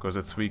support? Because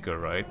it's weaker,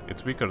 right?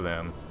 It's weaker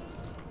than...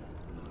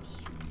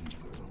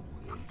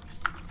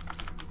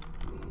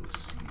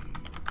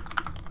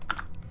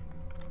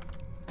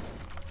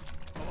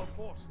 Our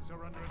forces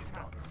are under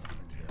attack.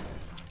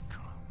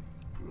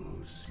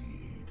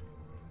 Proceed.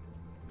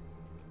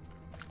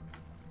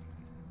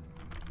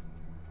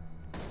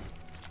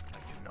 I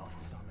cannot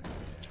summon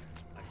there.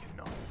 I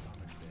cannot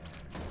summon there.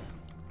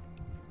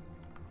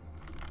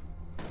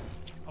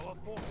 Our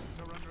forces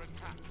are under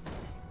attack.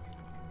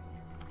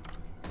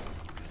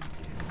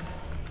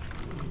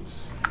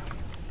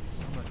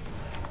 Summon.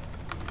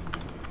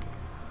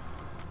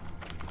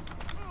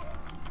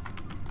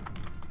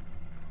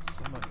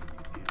 Summoning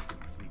is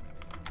complete.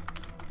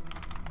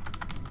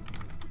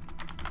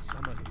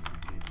 Summoning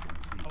is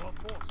complete. Our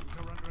forces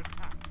are under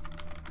attack.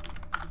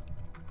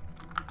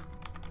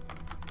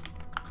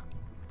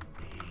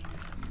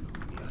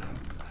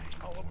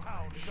 Our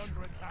town is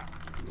under attack.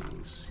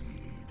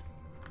 Proceed.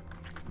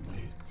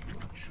 Make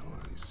your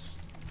choice.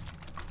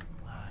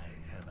 Why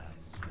have I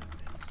said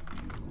this?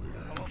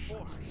 Our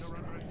forces are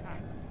under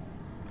attack.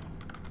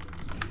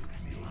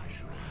 Make your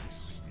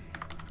choice.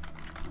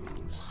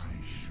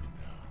 Proceed.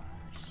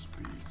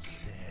 Speak.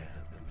 Spare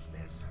the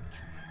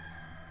pleasantries.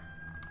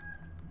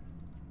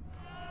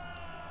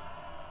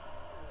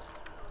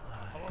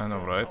 I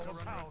know, right? Our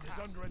town is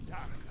under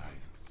attack.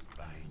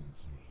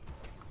 Binds me.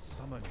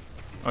 Summoning.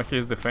 Oh,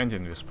 he's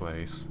defending this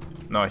place.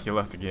 No, he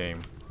left the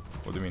game.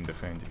 What do you mean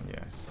defending?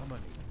 Yeah.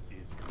 Summoning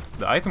is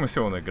The item is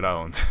still on the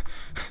ground.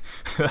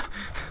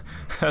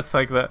 That's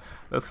like that.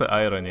 That's the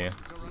irony.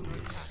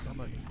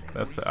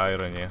 That's the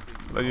irony.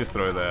 Let's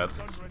destroy that.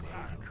 under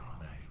attack.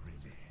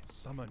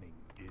 Summoning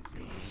is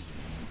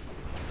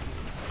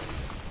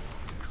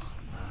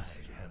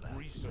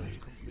research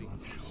complete.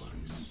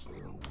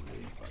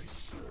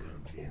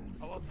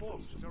 Our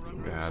forces are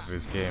under God,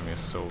 this game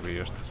is so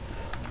weird.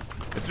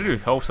 It really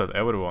helps that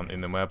everyone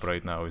in the map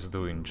right now is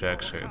doing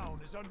jack shit. town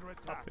is under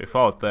attack.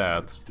 Without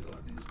that,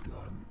 Done is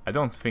done. I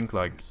don't think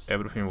like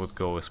everything would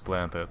go as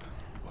planned. By Neru,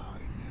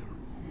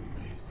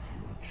 make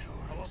your choice.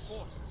 Our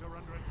forces are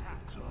under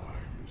attack.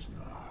 Time is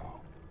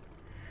now.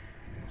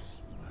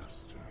 Yes,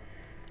 master.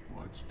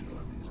 What's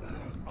done is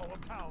done. Our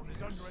town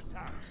is under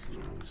attack.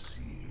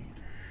 Proceed.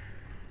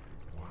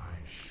 Why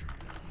should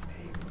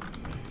I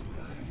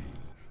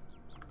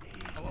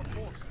Our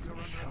forces are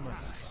under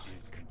attack.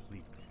 Is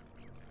complete.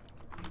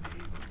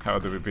 How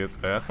do we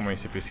beat that? How many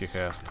CPs he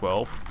has?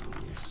 12?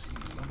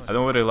 I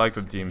don't really like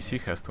that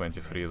DMC has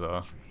 23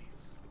 though.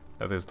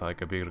 That is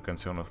like a bigger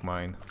concern of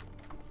mine.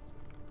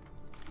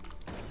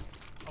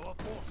 Our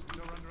forces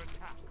are under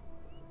attack.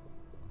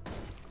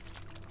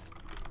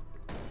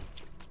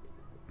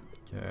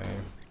 Okay.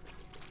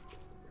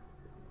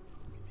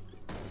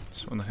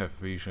 Just wanna have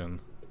vision.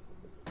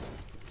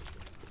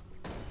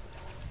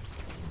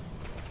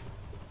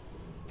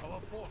 Our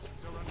forces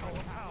are under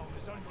our town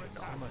is under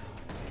attack.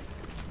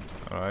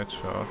 Alright,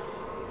 sure.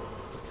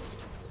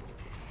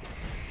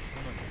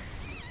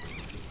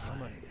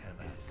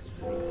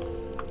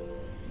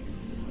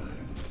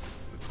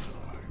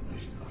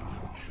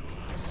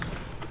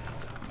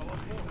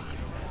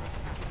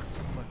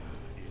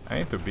 I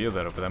need to be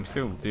there, but I'm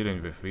still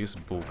dealing with this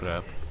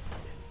bullcrap.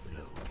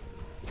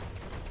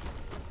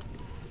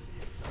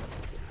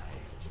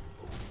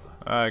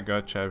 I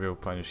gotcha, I will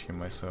punish him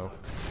myself.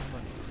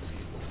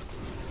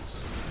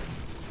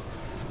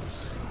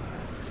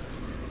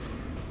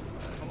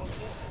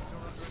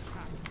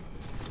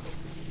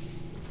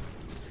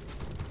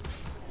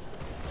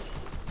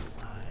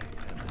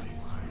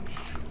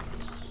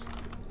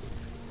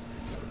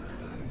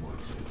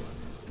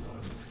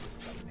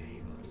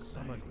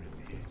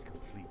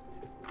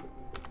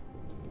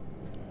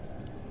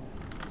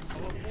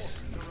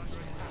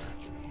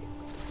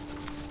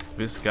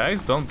 These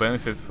guys don't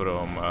benefit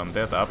from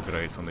undead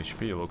upgrades on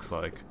HP, looks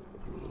like.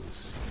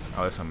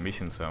 Unless I'm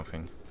missing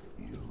something.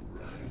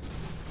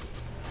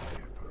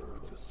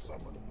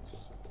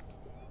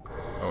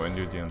 Oh, and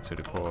you didn't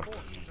report.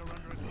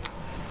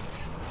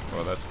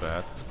 Oh, that's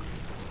bad.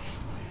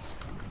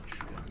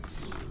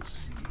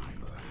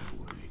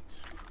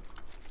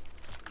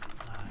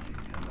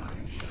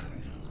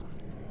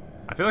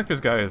 I feel like this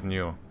guy is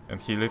new, and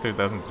he literally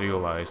doesn't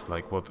realize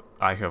like what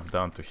I have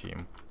done to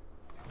him.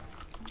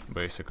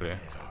 Basically.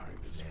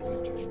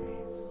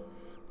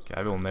 Okay,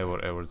 I will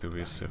never ever do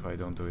this if I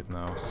don't do it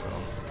now, so...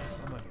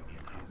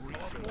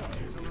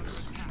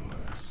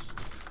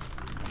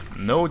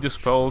 No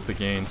dispelled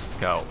against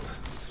Scout.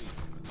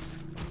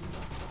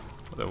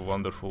 What a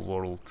wonderful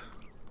world.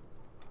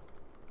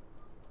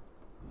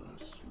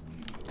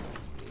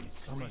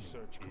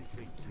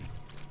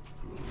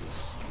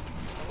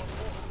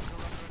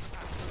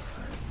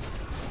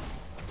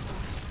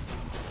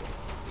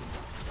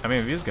 I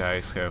mean, these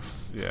guys have,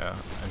 yeah,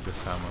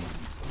 anti-summon.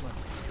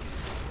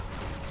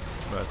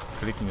 But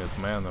clicking at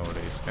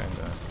manually is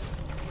kinda...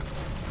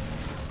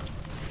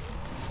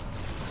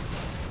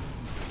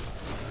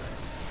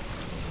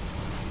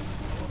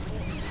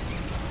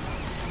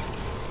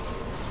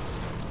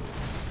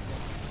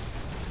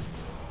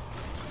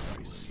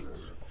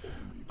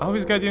 Oh,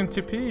 this guy didn't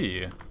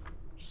TP!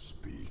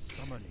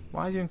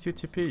 Why didn't you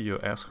TP, you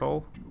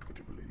asshole?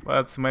 Well,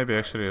 that's maybe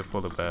actually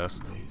for the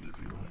best.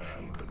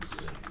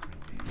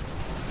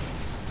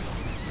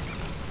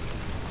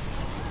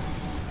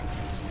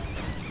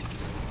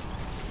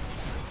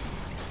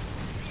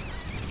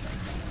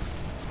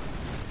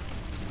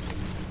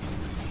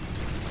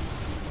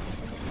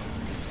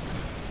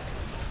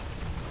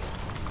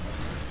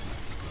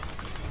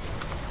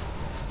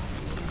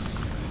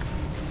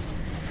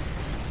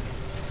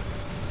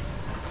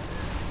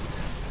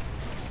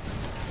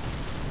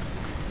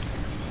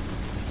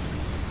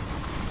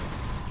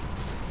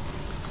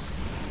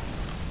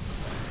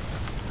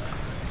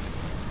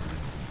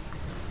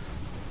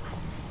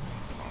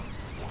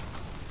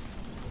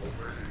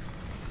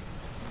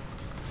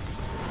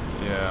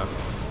 Yeah.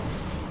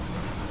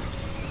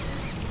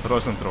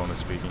 Frozen Throne is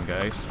speaking,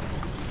 guys.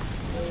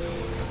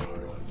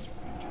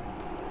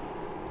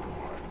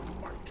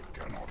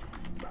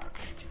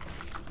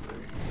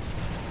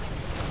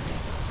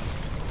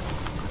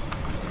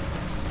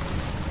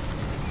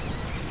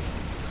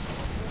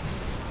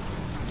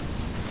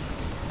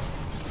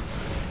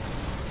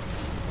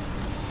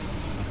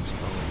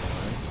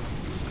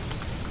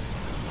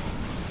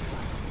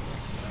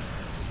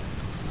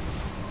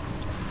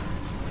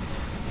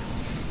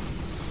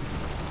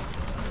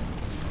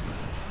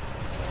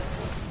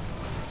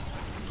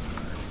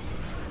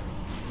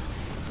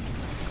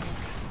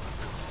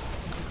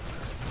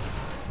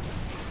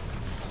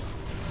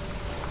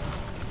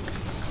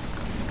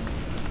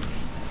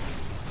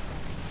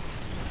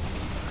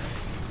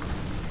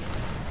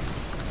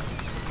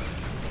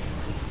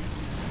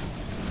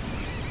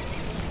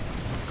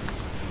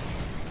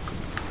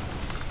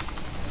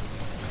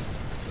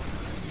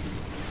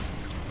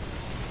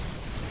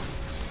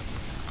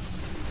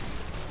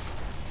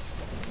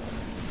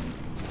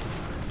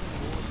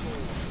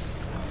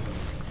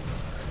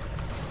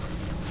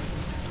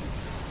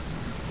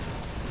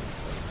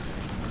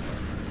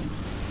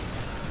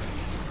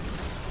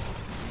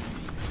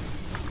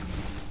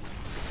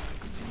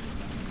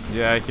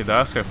 Yeah, he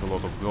does have a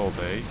lot of gold,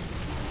 eh?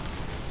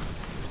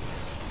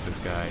 This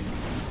guy.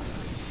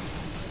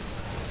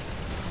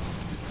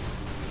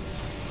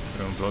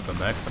 Even brought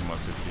an extra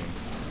massive team.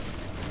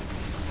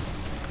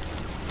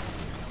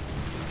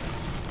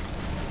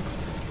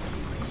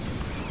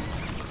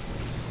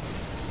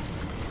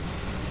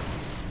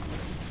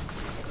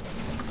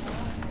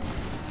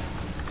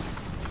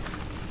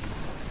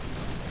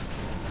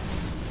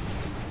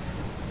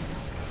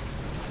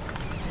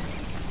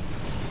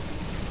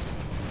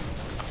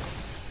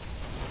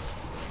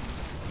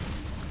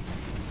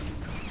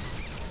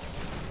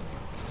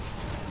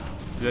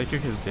 Did I kill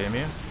his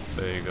Damien?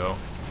 There you go.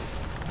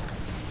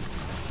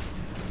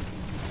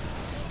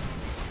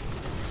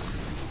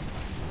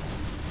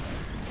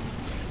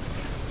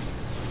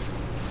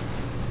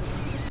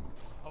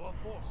 Our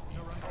forces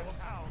are under our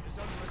town is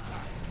under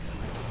attack.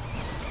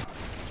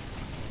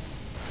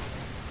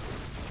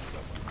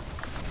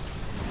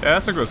 Yeah,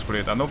 that's a good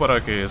split.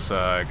 Anubarak is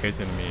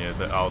getting me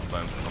the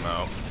outland for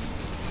now.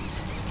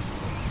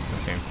 At the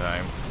same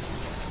time.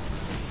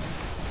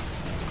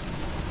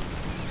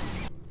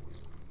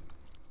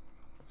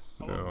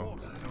 Our So...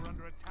 forces are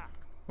under attack.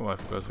 Oh, I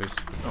forgot this.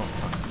 Oh,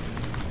 fuck.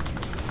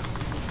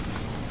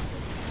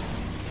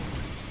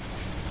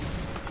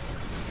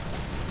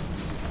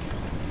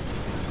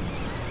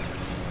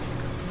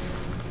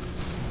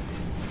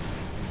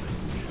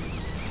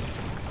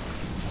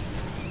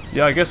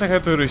 Yeah, I guess I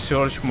had to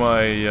research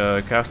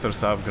my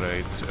caster's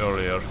upgrades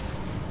earlier.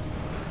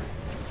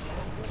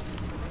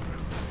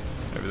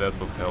 Maybe that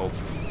would help.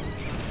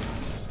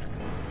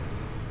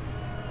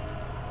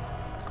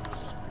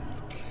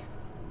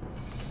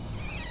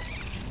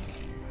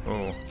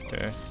 Oh,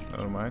 okay.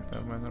 Never mind,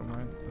 never mind, never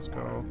mind. Let's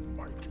go.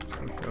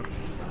 Okay.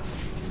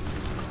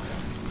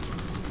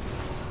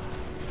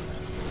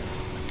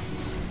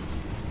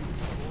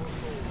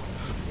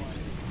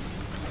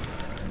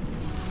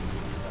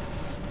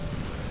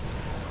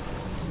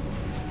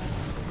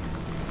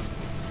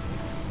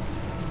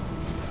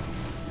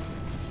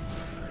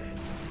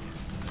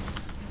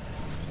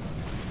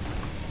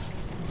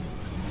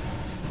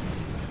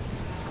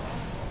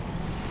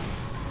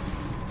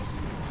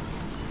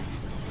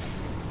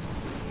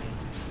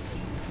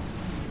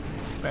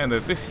 Man,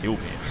 at least heal me.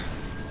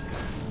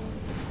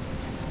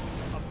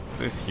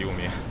 Please heal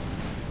me.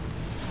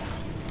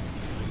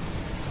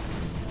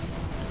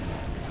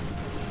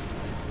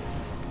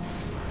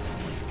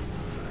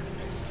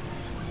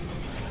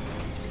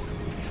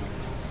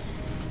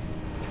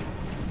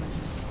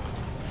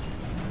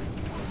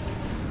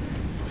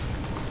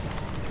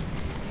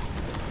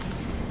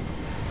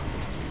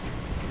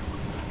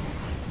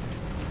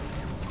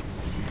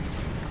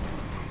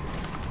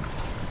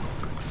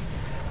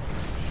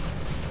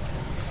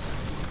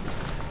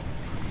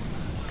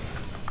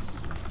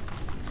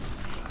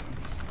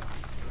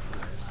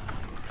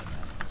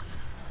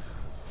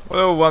 What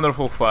a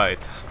wonderful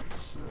fight.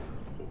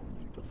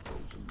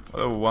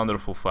 What a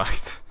wonderful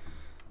fight.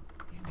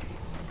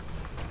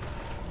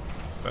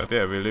 But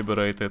yeah, we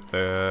liberated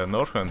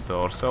Northrend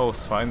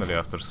ourselves finally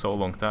after so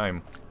long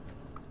time.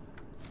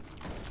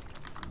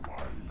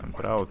 I'm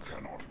proud.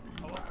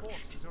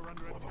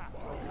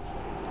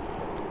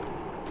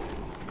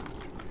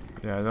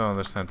 Yeah, I don't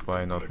understand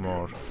why not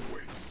more.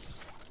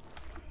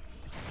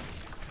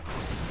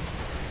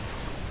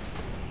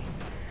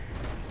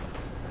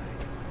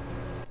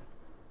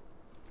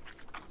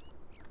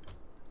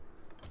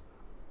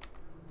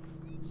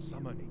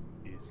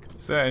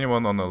 Is there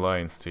anyone on the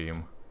Alliance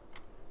team?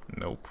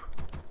 Nope.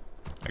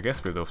 I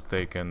guess we'd have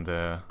taken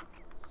the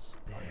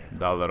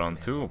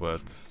Lordaeron too,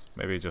 but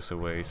maybe just a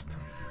waste.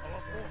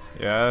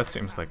 Yeah, that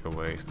seems like a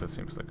waste. That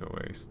seems like a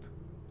waste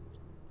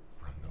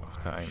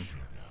of time.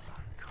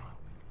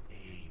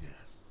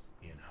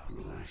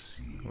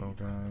 Hello,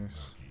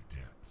 guys.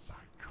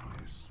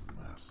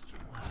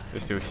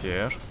 You're still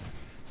here?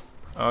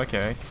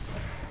 Okay.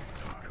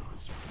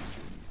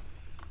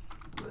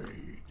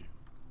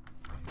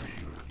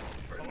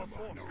 Our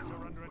forces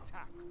are under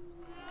attack.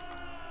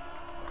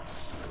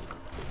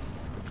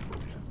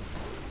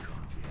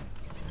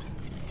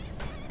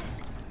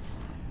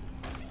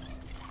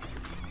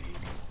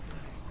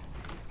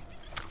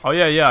 Oh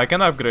yeah, I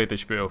can upgrade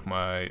HP of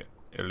my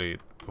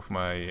elite, of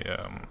my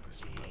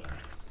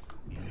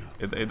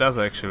it does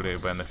actually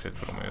benefit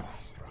from it.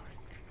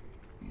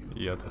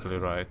 Yeah, totally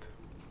right.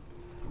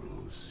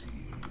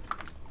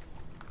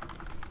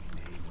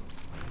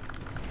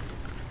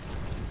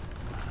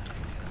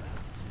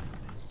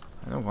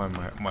 I don't know why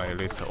my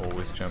elites are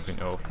always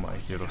jumping off my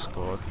hero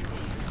squad.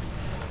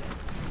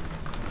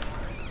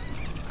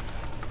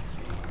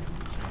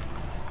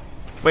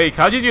 Wait,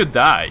 how did you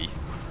die?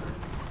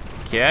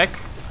 Kek?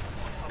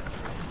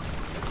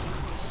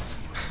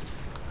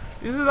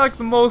 This is like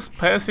the most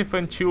passive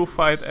and chill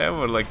fight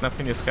ever, like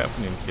nothing is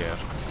happening here.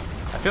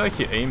 I feel like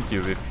he aimed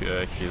you with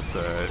his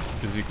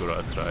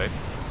ziggurats, right?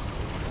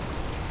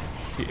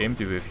 He aimed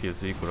you with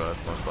his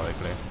ziggurats, most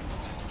likely.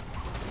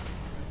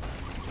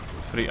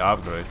 It's free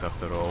upgrades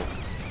after all.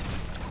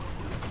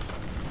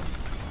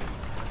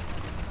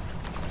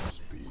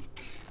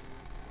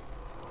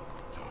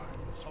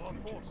 Our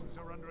forces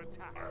are under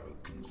attack.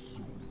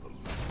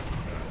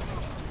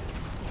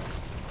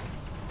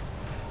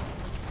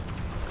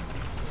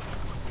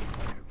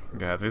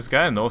 God, this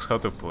guy knows how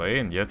to play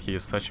and yet he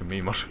is such a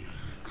memer.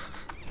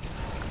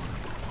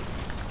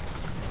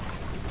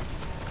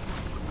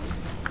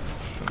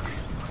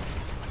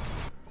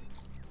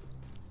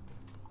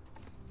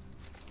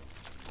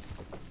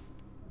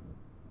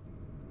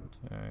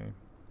 Okay.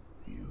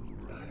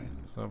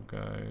 What's up,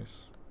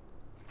 guys?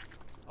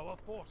 Our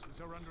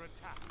forces are under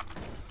attack.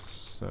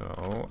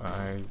 So,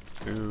 I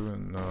do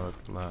not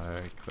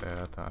like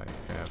that I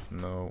have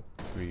no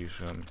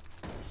vision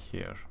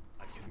here.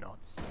 I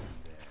cannot see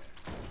there.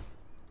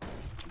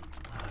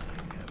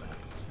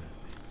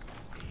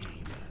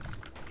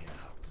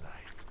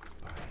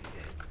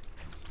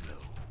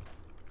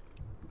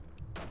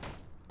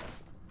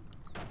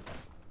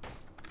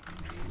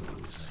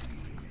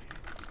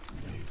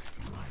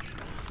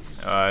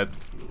 Alright.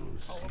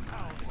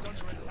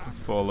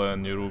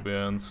 Fallen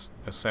Nerubians,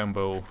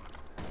 assemble.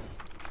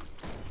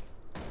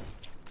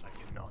 I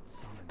cannot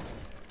summon there.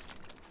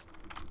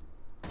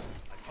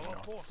 Our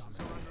forces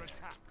are under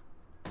attack.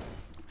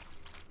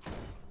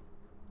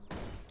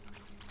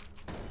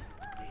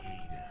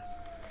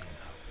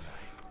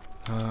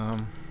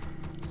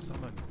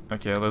 Summon.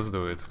 Okay, let's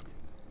do it.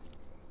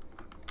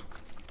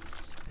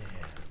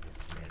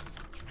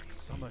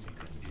 Summoning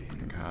is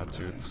God,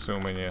 dude,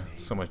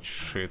 so much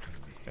shit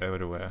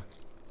everywhere.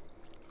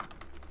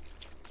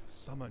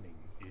 Summoning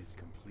is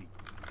complete.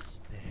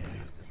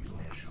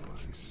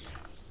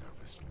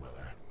 Surface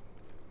dweller.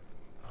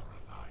 Our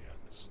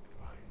alliance.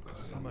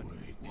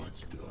 Summoning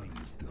is complete.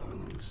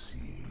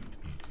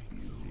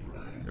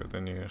 Got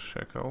a new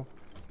shekel.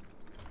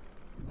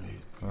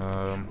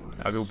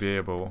 I will be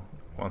able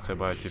once I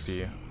buy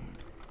TP.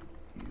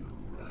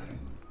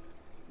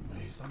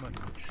 Summoning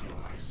is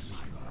complete.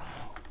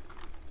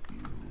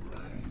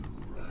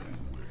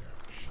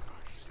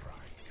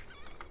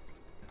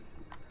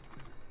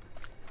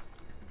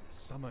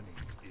 Summoning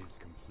is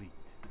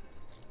complete.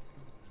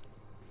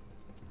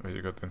 Wait,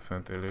 you got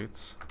infinite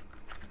elites.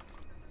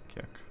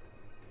 Kick.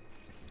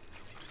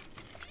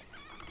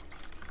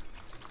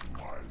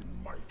 My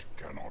might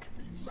cannot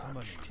be Summoning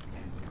matched.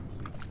 is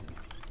complete.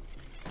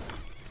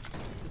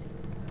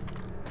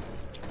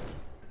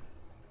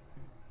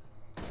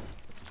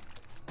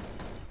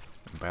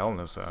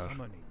 Imbalance are.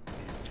 Summoning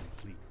is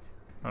complete.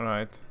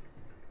 Alright.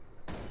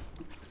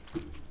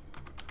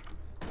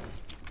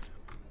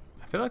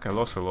 I feel like I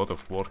lost a lot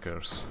of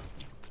workers.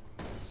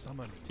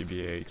 Summoning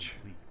TBH. is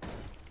complete.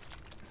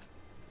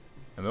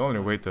 And the only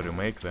way to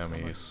remake them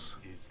Summoning is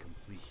is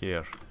complete.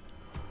 here.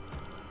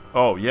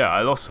 Oh yeah,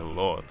 I lost a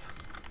lot.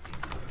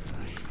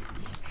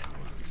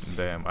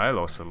 Damn, I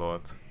lost a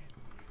lot.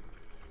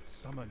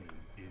 Summoning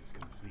is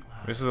complete.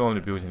 This is the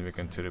only building we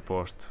can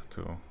teleport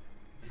to.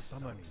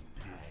 Summoning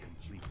is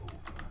complete.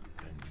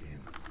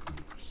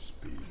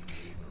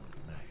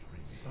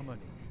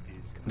 Summoning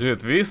is complete.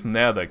 Dude, this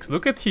Nedex,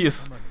 look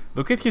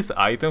at his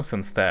items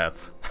and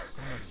stats.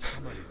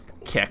 Summoning is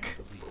complete. Keck.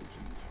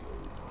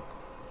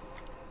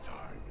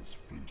 Time is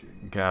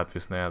fleeting. God,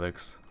 this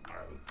Nedex. I'll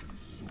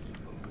consume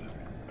the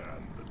living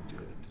and the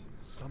dead.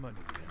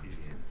 Summoning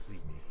is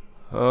complete.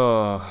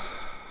 Oh.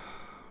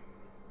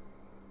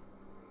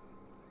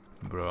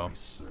 Bro.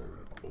 Serve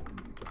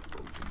only the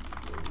frozen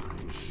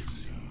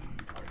thrones.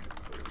 I have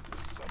heard the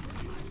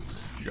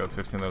summons. Got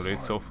 15 elites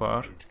so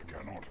far.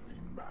 Cannot be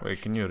matched.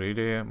 Wait, can you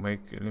really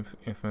make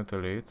infinite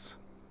elites?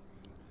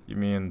 You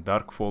mean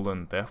Dark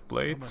Fallen Death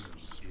Blades?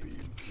 Summoning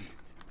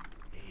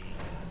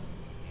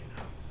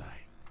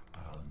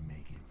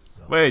is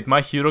complete. Wait,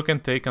 my hero can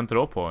take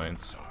control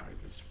points. Time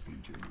is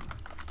fleeting.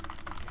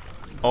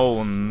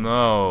 Oh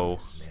no.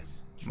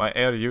 My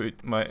air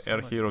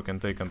hero can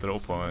take control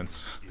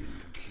points.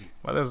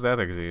 Why does that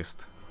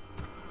exist?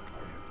 I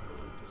have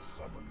heard the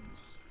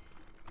summons.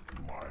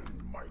 My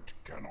might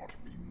cannot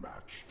be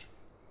matched.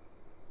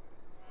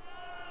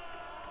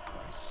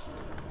 I serve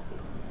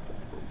only the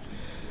frozen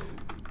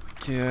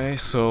throne. Okay,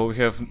 so we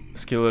have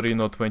skill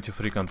Reno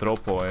 23 control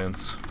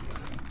points.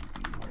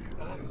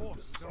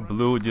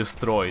 Blue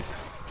destroyed.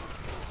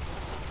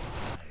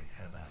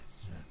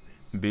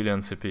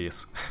 Billions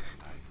apiece.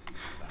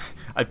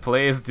 I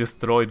placed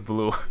destroyed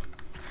blue.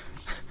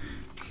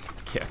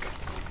 Kick.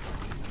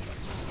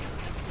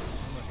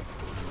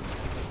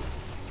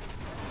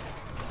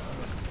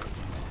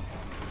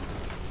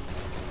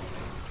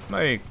 Let's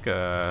make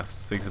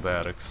 6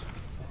 barracks.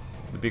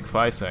 The big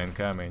fights are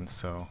incoming,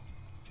 so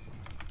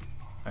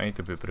I need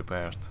to be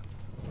prepared.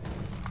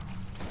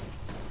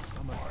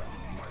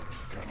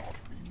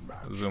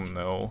 Zoom,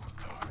 no.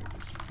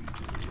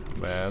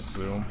 Bad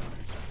zoom.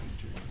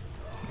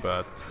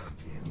 But.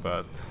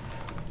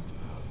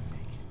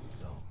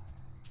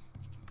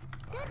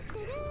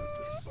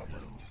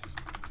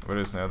 Where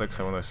is Nedex?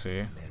 I wanna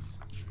see.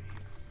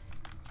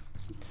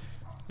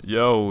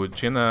 Yo,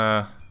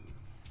 Gina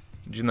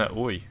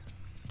Oi.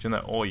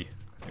 Thank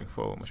you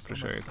for much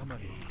appreciate.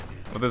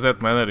 What does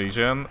that mana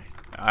region?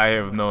 I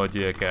have no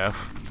idea, Cav.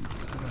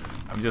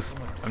 I'm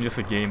just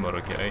a gamer,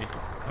 okay?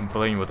 I'm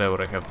playing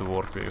whatever I have to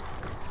work with.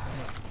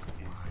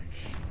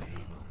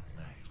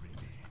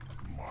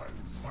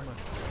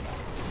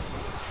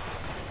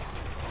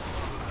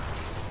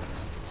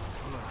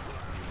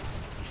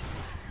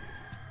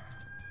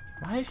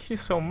 Why is he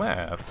so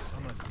mad?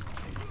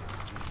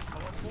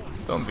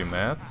 Don't be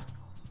mad.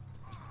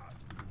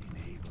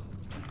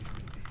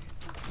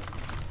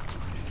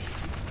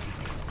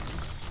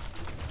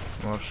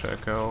 More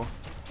shekel.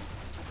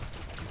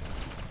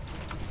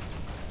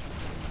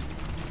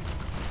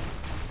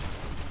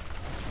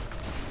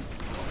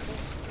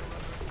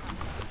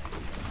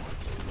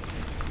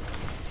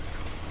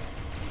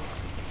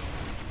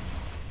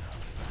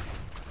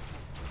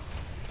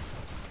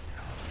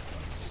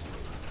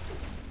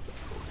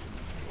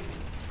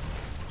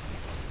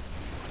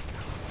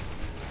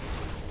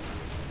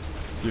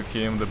 Give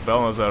him the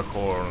Balnazar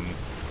horn.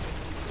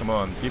 Come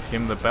on, give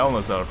him the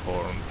Balnazar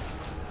horn.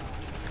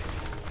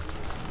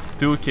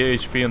 2k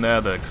HP in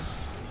Adex.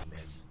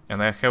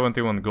 And I haven't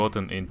even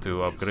gotten into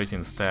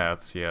upgrading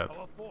stats yet.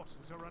 Our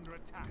forces are under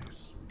attack.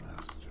 Yes,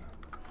 master.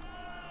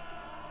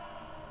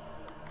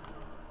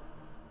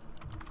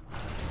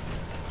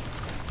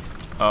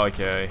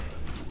 Okay.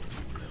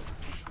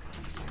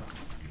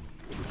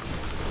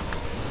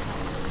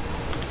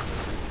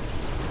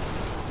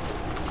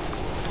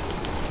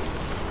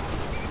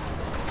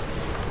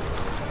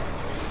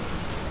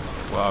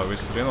 Wow,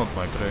 this Renault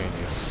my brain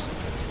is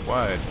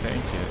quiet, thank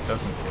you, it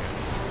doesn't care.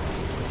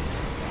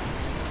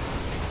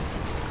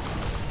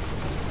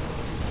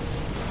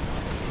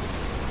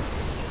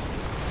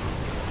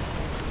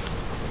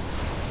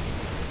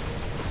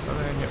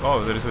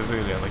 Oh, there is a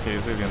Zillion. Okay,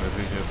 Zillion is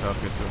easier to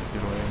target to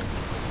hero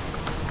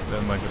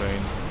than my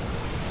brain.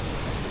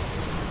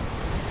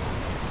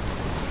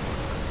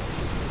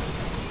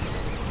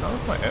 None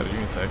of my air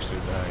units are actually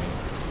dying.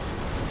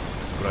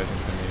 Surprising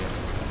to me.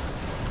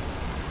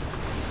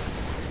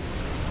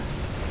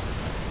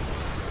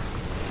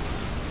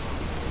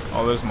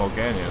 Oh, there's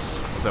Malganius.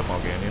 What's up,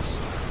 Malganius?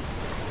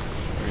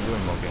 What are you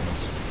doing,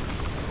 Malganius?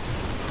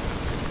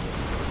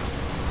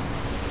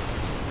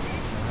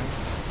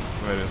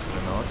 Where is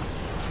Renault?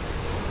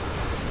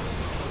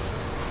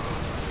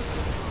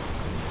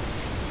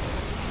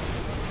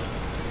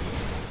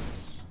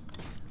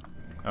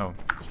 Oh,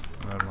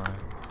 never mind.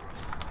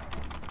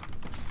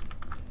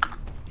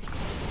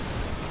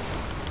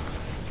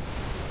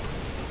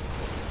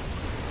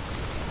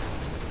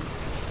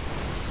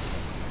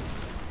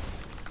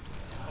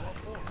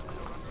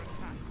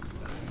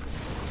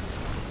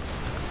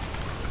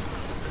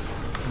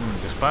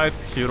 Despite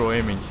hero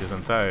aiming his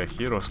entire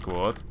hero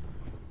squad,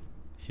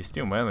 he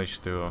still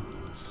managed to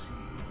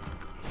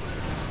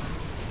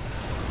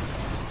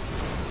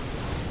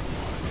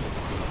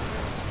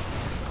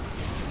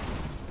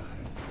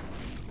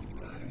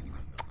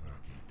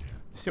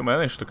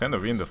kind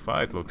of win the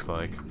fight, looks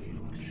like.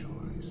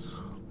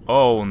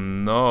 Oh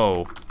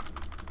no.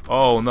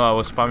 Oh no, I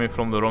was spamming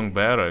from the wrong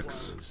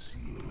barracks.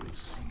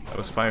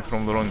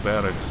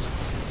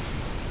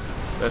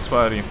 That's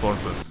why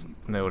reinforcements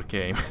never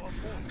came.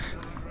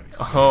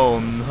 Oh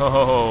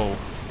no.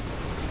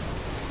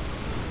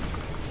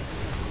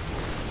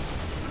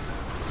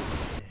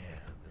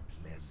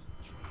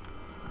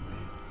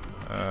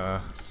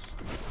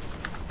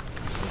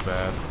 This is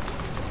bad.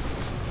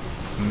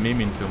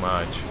 Memeing too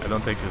much. I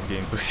don't take this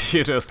game too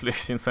seriously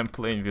since I'm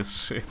playing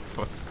this shit.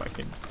 What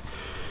fucking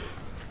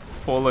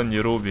fallen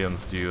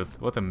Nerubians, dude.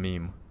 What a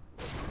meme.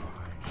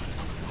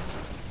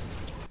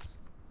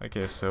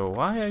 Okay, so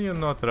why are you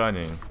not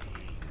running?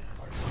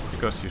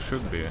 Because you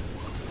should be.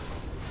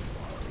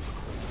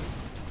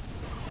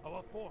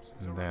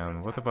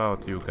 Then what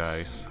about you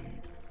guys?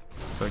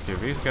 So okay,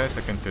 these guys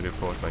I can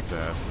teleport like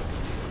that.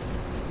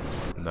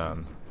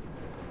 Done.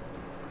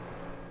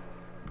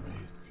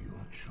 Make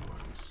your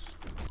choice.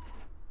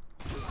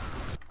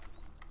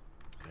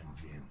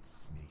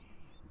 Convince me.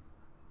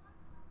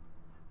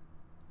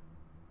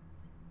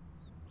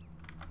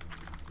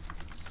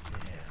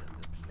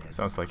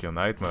 Sounds like your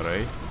nightmare,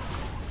 eh?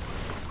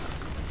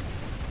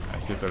 I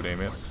hit the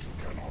limit.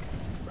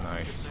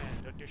 Nice.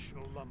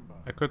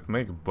 I could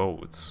make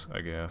boats,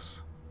 I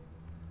guess.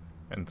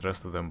 And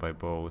rest of them by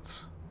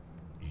boats.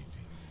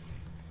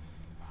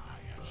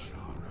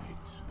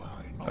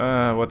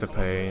 What a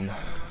pain.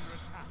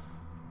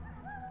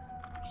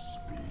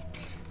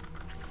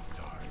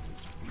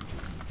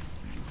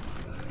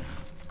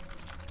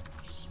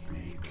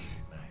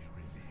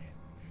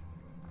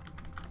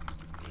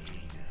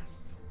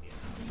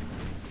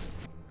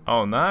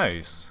 Oh,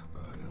 nice.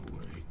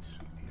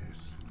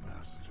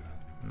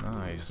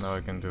 Nice, now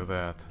I can do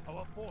that.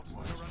 Our forces are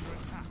under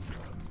attack.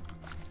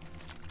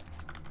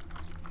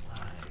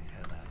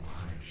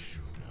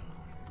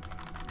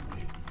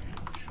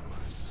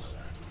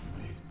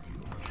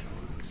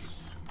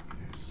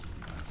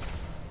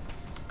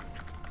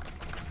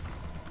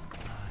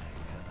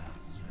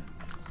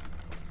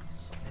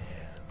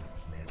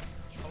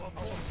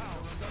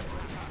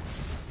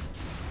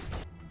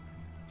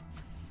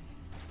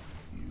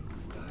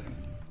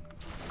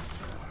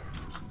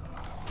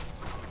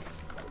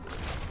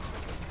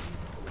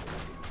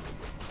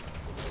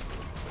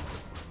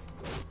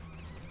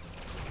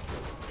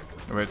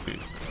 Wait,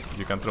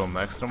 you control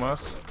Max from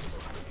us?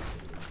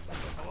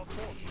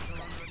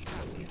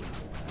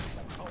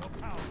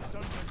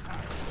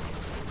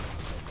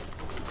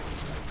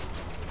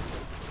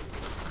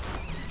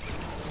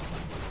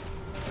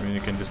 I mean,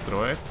 you can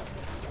destroy it?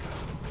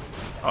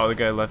 Oh, the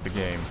guy left the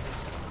game.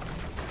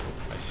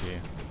 I see.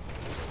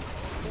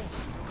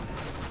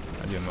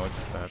 I didn't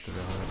notice that, to be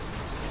honest.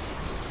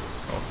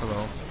 Oh,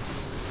 hello.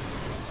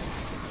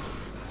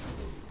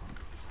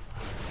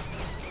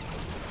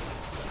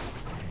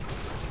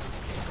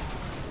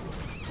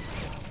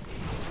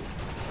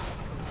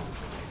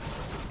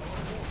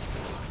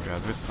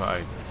 God, this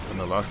fight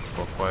gonna last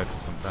for quite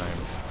some time.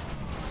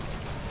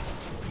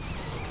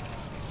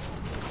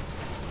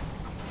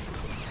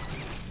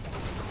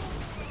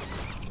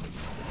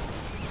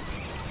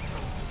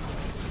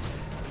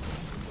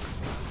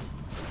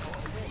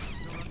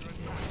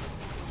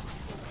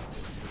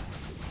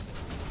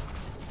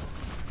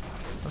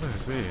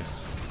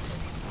 this?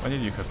 When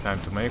did you have time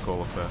to make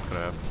all of that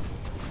crap?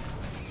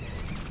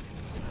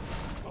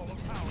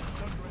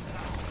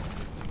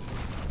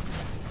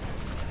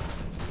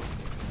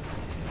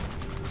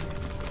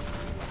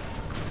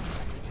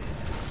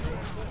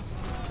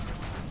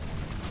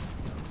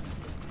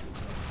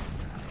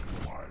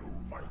 My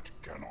might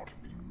cannot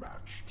be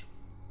matched.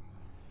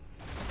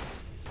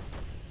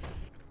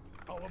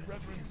 Our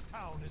brethren's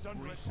town is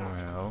under attack.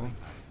 Well,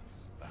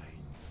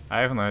 I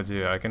have an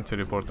idea. I can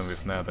teleport them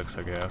with Nadex,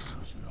 I guess.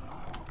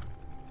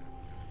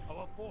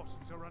 Our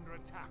forces are under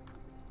attack.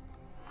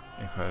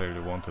 If I really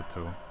wanted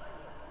to.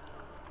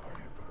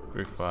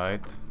 We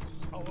fight.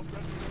 Our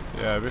brethren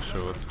Yeah, we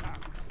should.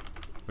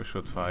 We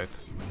should fight.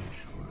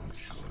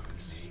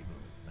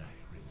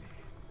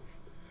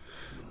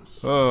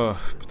 Oh,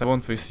 but I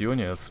want these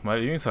units. My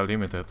units are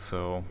limited,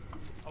 so...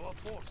 our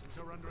forces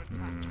are under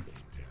attack.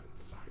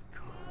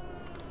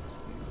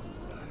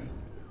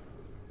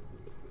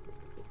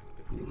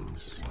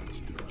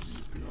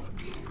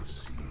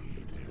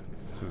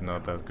 This is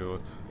not that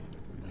good.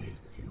 Make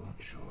your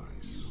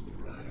choice.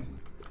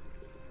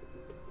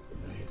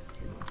 Make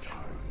your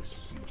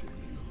choice.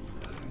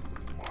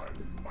 My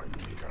might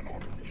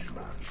cannot be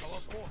matched. Our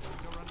forces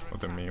are under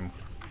What a meme.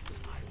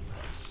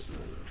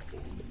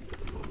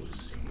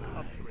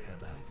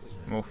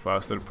 upgrade. Move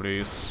faster,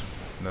 please.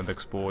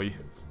 Nadex boy.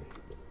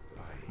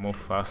 Move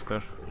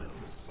faster.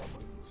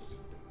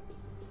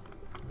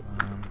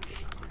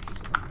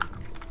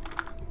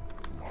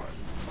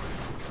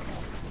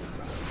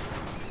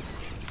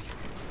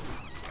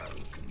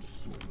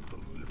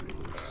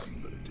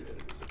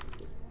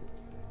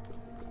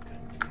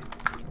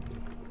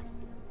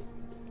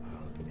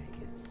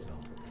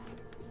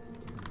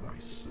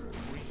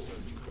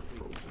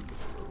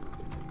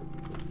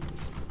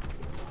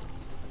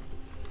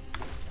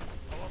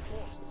 Our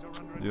forces are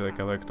under Did I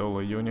collect all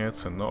the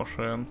units in North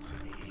End?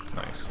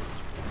 Nice.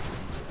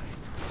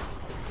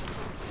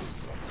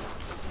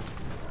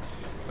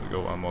 Let's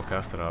go one more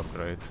caster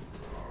upgrade.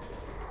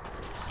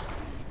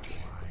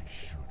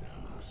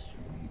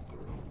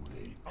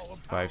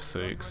 Our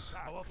 5-6.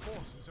 Our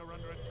forces are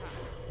under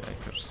attack.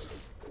 Yikers.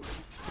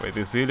 Wait,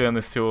 is Zillion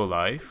is still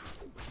alive?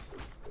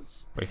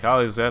 Wait, how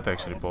is that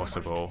actually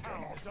possible?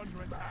 Town is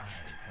under attack.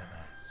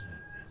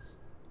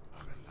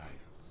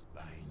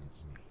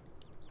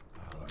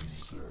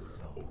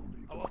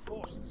 Our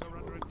forces are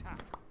under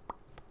attack.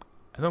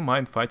 I don't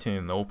mind fighting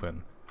in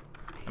open.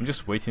 I'm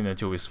just waiting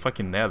until this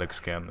fucking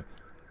Nadex can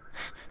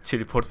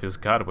teleport this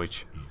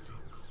garbage.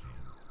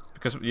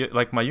 Because,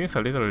 like, my units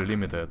are literally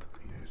limited.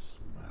 Yes,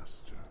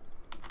 master.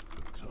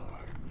 The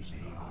time is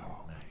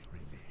now.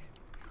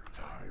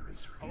 Time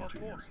is Our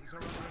fleeting. forces are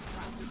under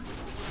attack.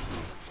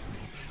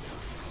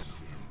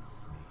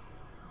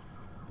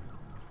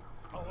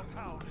 Our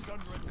town is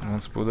under attack. Come on,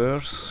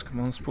 Spooders. Come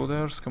on,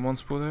 Spooders. Come on,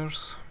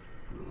 Spooders.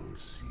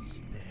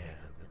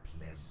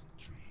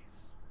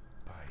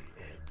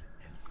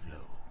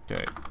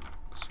 Okay,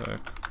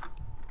 sec.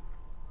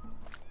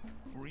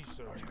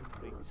 Research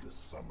complete. The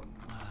summons.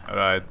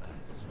 Alright.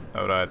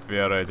 Alright, we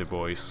are ready,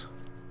 boys.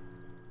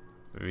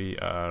 We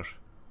are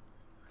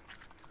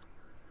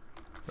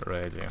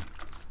ready.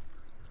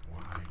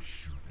 Why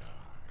should I?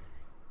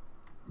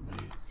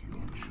 Make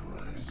your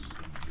choice.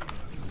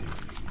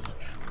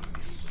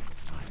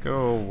 Let's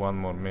go one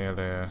more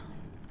melee.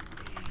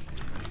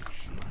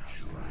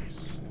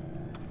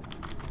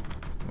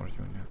 More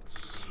units.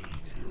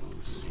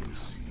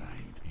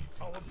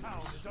 Our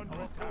town is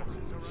under attack.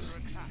 Forces are under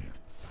attack.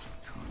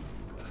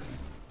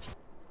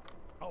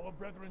 Our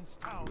brethren's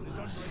town is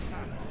under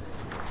attack.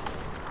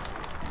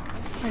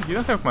 Hey, you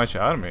don't have much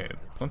army,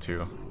 don't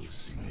you?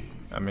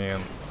 I mean,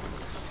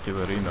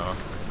 Skill Arena.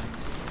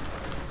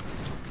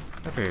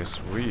 That is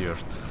weird.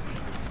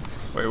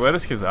 Wait, where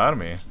is his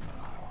army?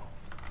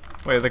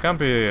 Wait, they can't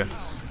be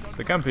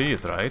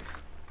it, right?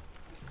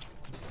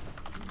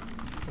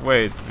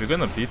 Wait, we're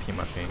gonna beat him,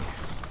 I think.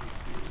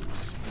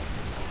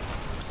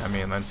 I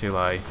mean, until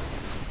I...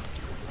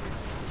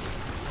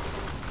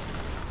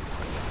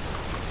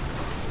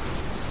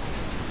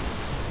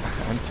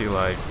 until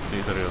I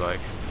literally, like,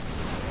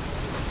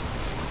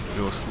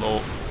 do a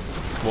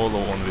swallow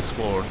on the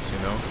swords, you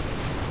know?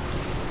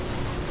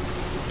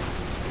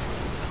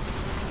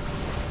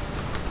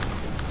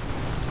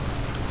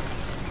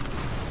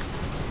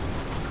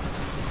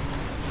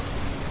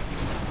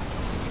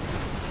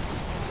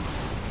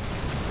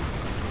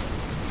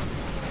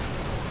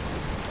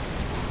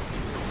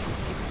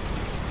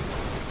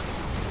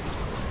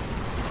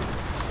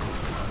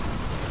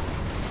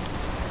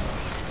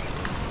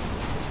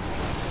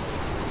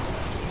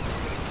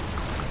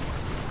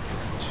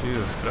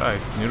 Jesus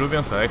Christ,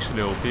 Nerubians are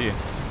actually OP.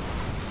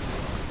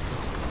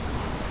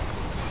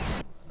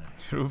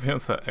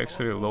 Nerubians are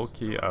actually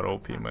low-key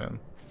ROP, man.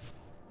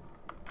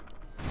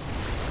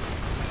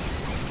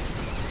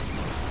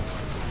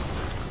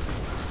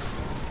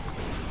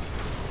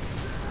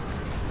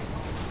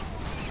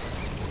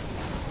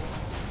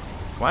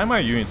 Why am I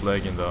unit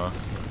lagging though?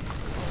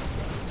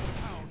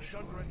 Town is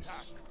under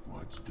attack.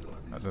 What's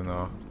done I don't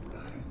know.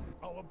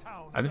 Our Our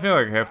town I is don't feel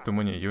like I have too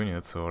many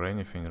units or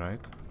anything, right?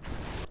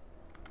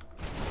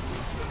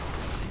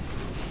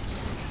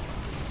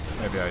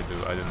 Maybe I do,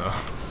 I don't know.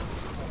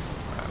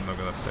 I'm not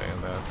gonna say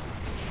that.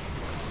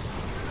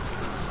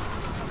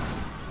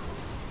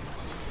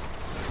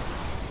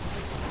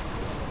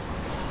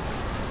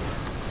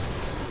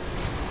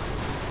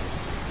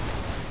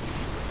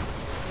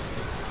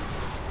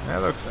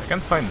 Nedox, I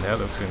can't find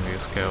Nedox in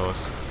this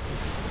chaos.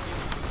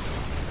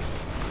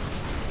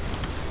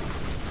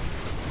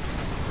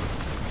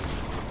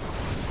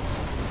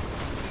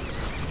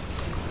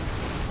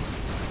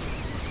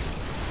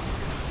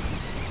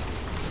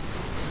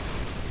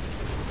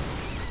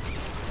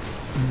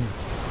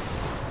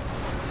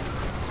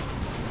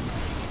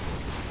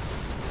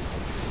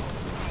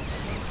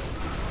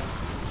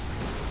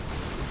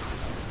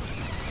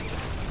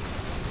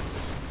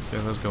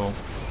 Okay, let's go.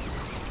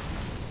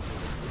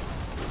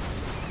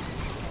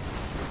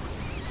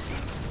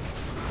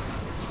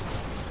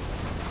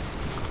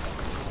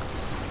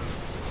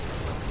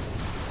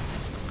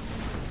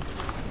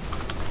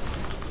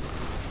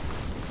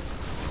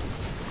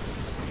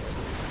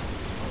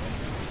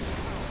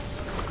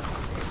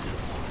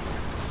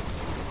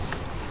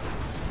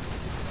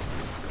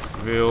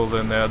 Will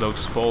the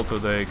Nedox fall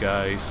today,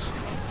 guys?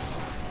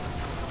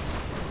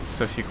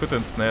 So he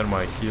couldn't snare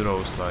my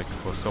heroes like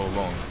for so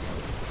long.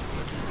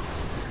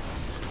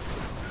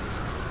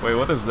 Wait,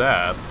 what is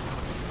that?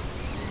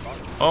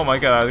 Oh my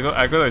god,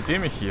 I got a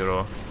Demi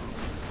hero.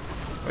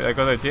 Wait, I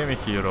got a Demi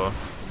hero.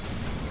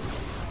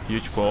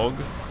 Huge pog.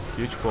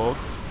 Huge pog.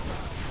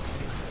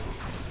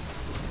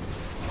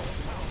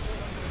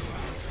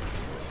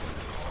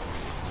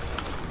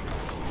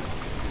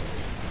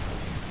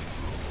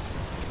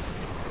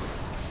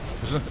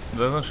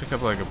 Doesn't she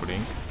have like a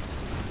blink?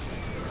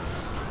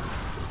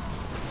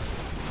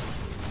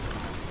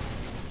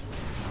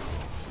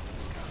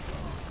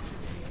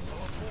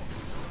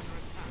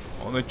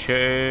 On the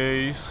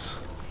chase.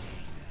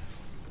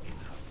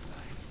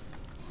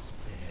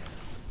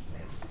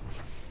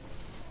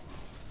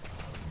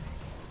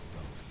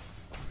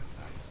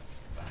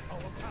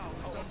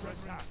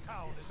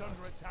 town is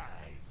under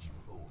attack.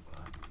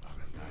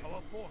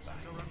 Our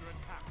forces are under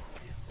attack.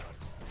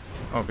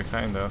 Oh,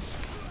 behind us.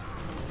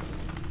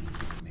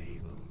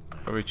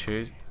 Are we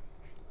chasing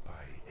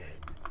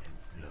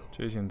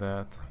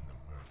that?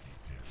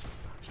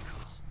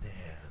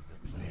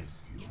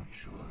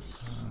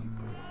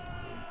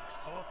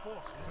 Our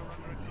forces are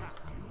under attack.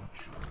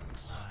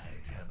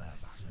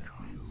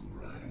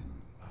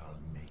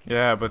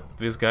 Yeah, but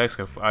these guys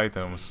have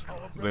items.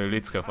 The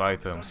elites have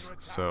items,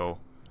 so...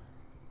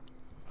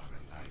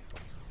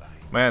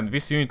 Man,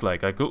 this unit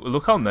like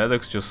look how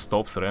Nedox just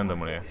stops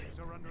randomly.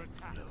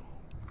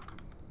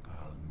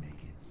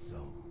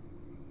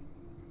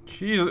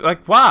 Jeez,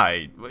 like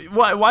why?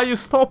 Why are you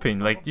stopping?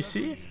 Like, do you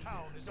see?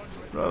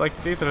 Bro, like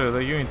literally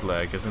the unit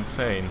lag is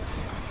insane.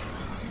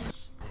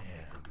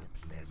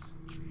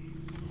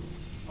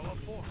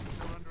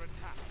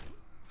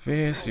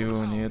 This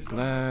unit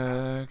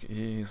lag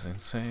is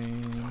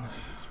insane.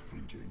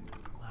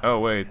 Oh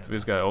wait,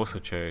 this guy also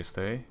chased,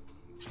 eh?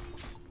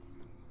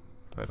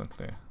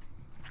 Apparently.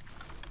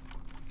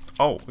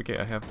 Oh, okay,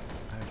 I have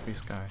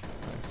this guy.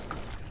 Nice.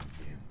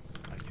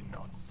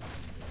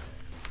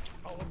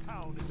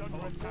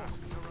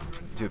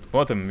 Dude,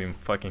 what a meme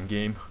fucking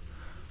game.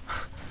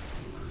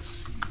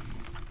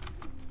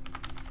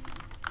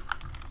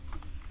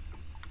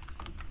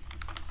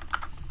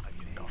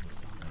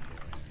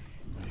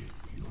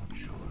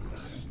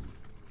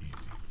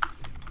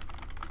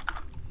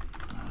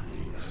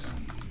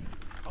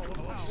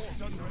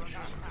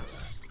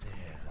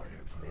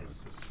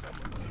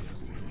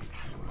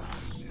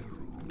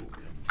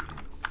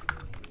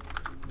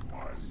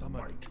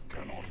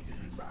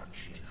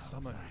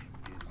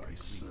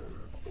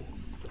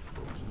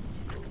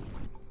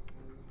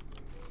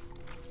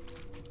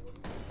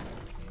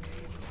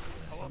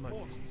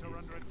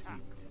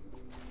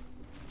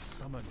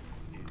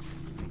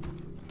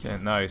 Okay,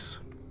 nice.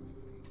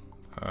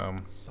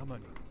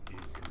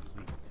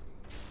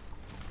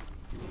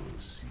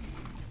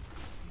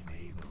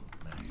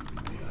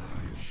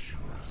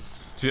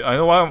 Dude, I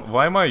know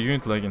why my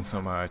unit lagging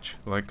so much.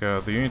 Like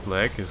the unit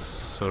lag is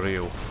so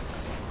real.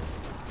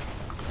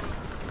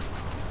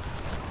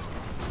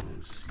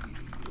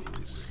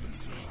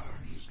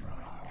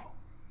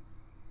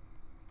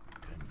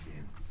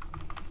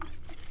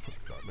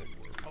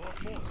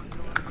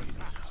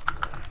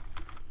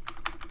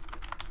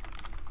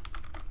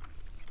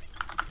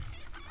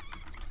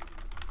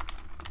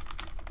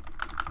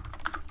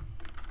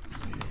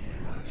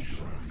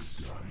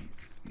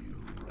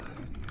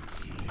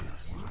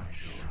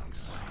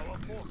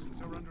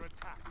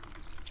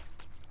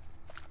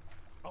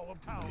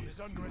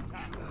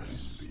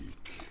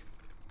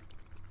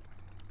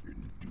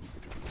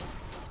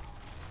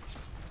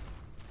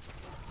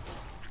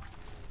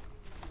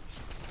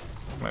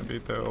 Maybe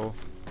though.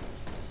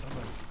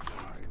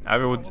 I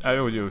would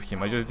do with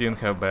him. I just didn't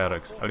have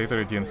barracks. I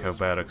literally didn't have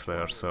barracks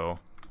there, so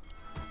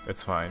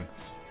it's fine.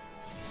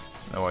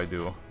 Now I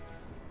do.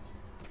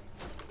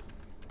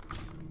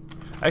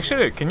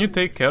 Actually, can you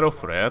take care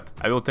of red?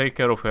 I will take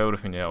care of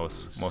everything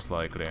else, most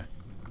likely.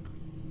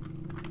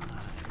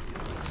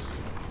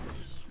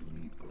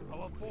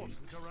 Our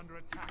forces are under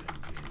attack.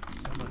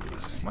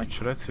 How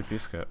much red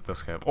CPs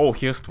does have? Oh,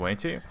 he has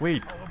 20?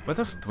 Wait, where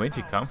does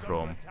 20 come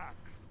from?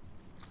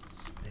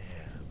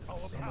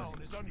 Our town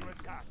is under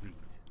attack.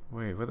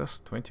 Wait, where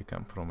does 20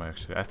 come from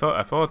actually? I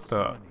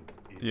thought,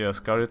 yeah,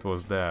 Scarlet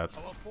was dead.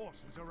 Our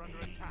forces are under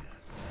attack.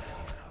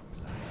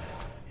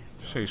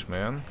 Sheesh,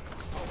 man.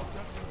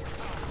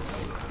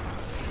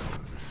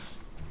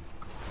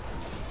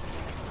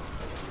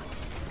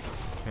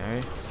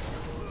 Okay.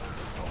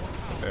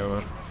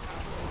 Whatever.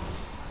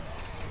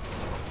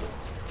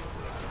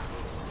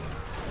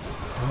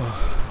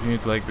 You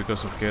need like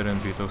because of carrying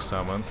bit of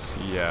summons.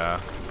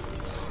 Yeah.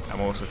 I'm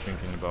also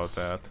thinking about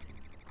that.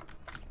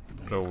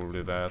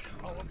 Probably that.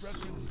 Our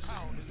brethren's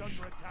town is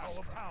under attack.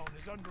 Our town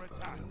is under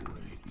attack.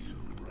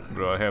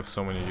 Bro, I have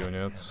so many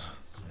units.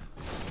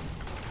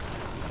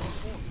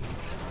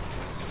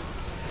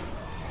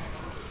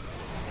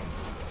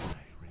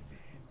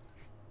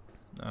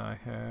 I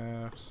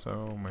have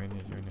so many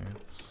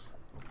units.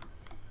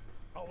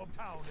 Our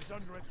town is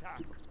under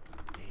attack.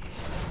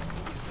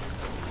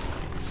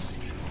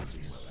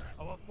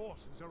 Our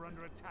forces are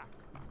under attack.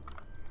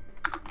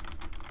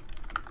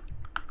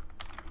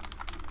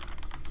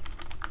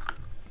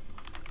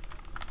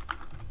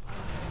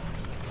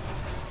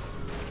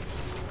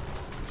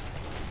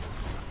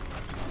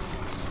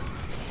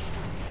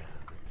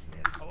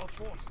 Our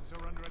forces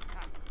are under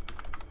attack.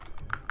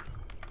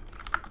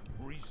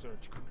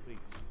 Research complete.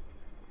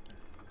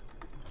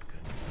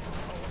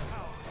 Our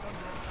town is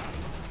under attack.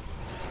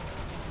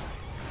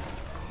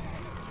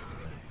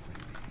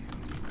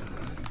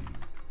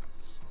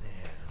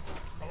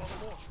 Our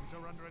forces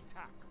are under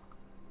attack.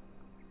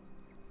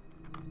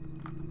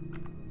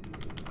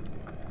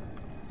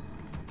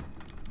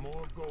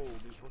 More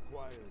gold is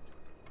required.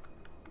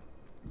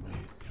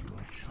 Make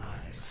your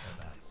choice.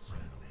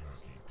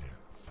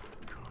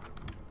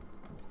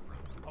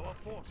 Our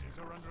forces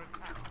are under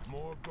attack.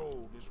 More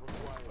gold is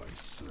required. I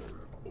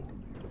serve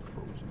only the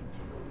frozen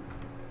throne.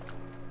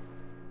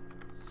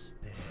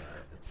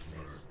 Spare the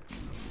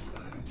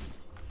pleasant.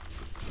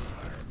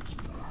 Times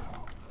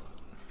now.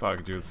 Fuck,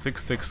 dude.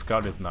 6/6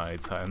 Scarlet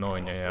Knights are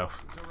annoying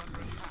AF.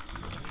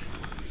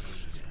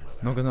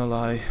 Not gonna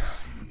lie.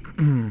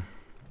 My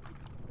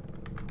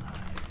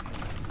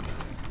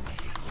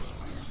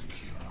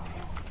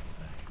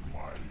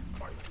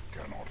might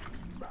cannot be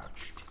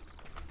matched.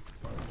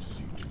 I'll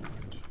see to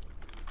it.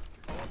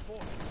 Our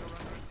forces are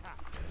under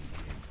attack.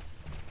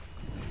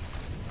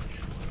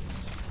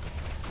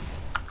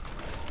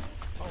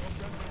 Our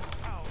brethren's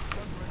town is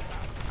under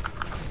attack.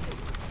 Our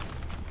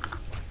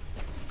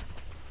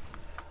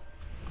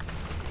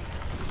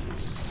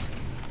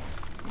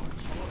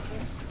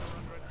forces are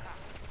under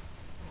attack.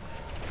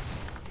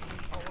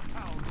 Our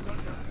town is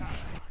under attack.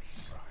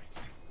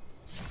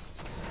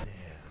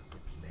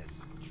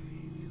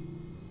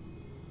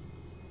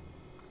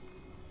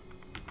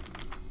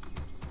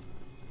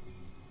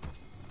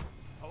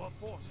 Our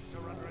forces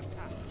are under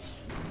attack.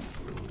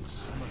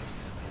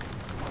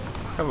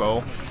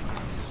 Hello.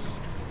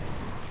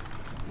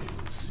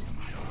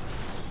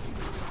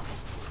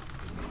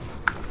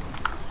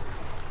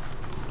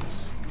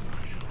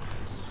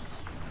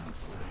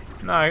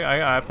 No,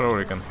 I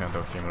probably can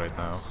handle him right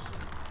now.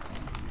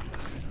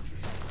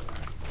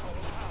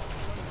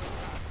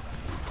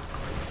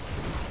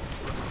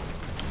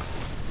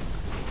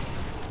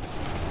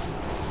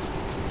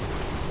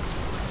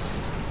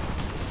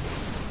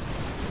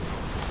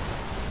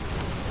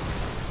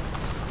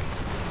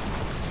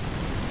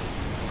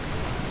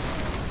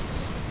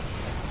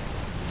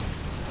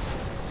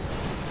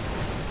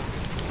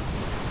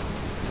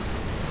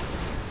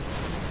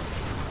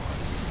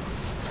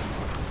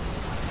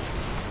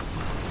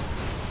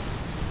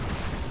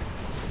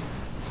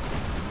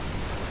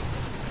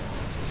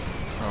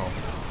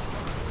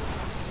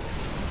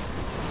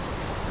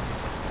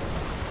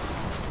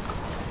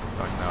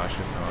 Fuck, now I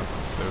should not.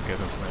 They'll get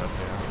us snared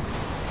here.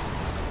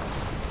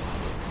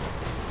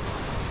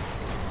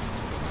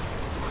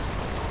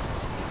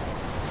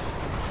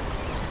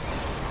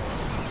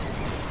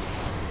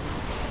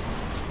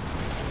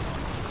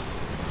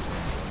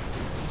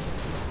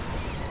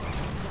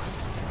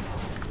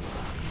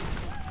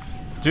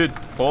 Dude,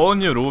 follow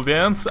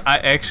Nerubians are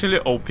actually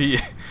OP.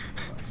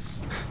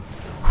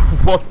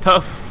 What the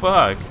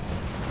fuck?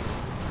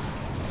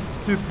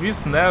 Dude,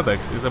 this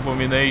Nadex is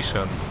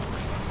abomination.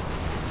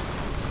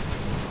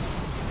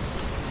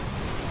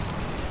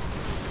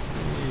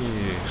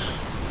 Yeesh.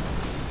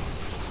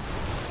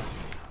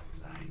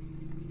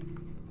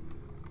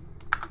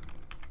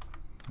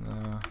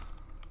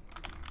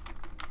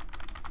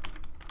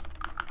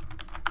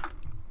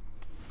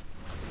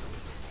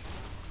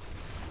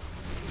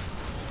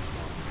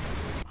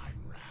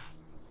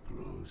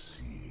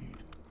 Proceed.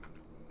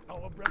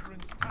 Our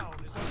brethren's town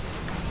is under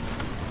attack.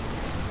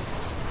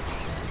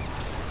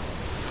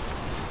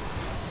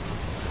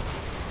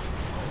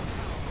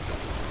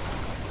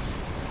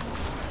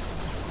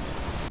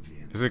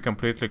 Is it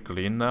completely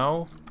clean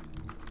now?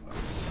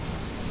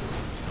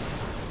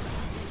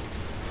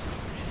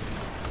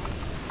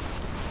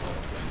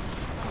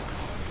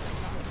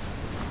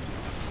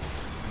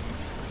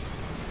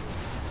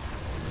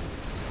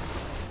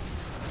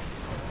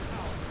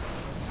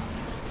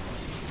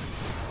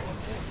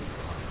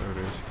 There it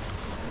is.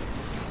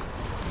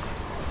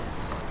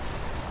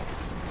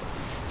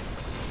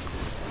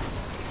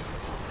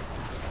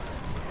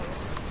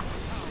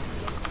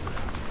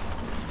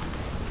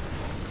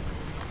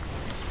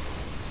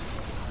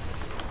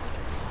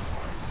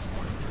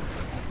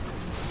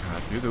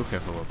 You do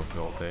have a lot of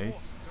gold, eh?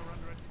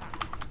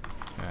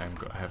 Yeah,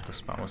 I have to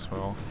spam as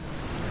well.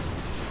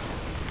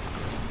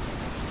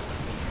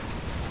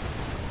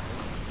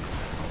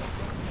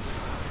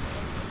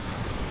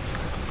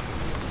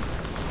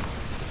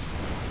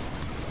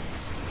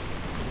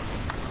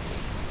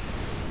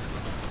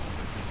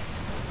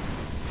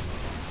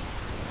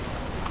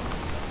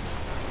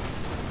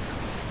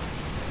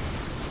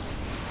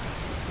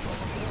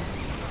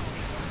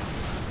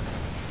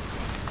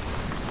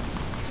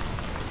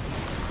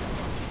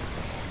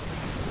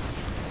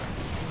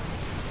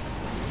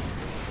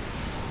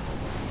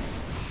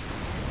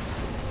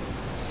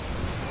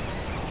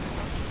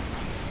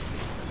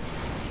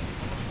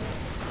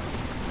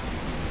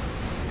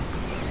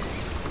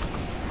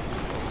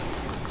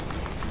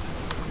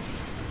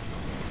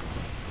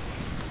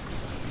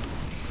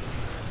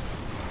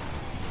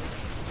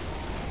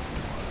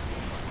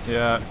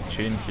 Yeah,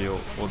 chain kill,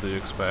 what do you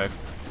expect?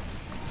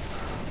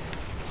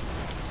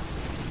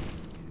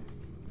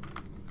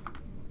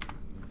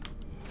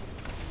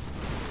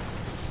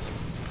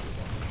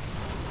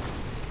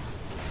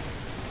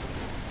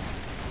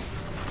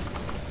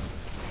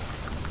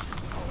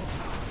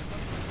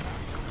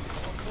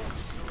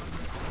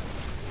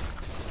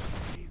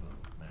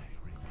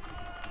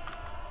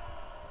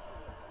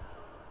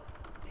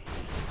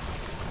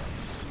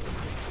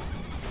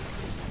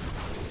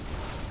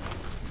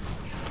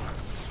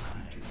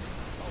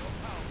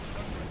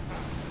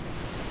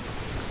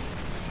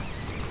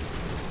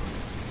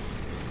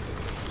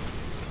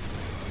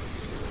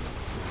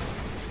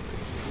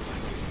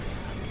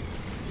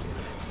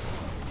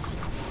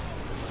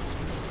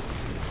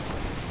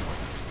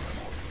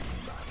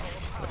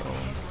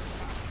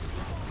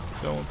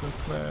 Don't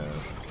ensnare.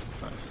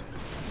 Nice.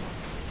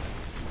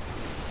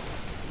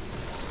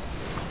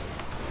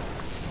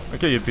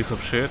 Okay, you piece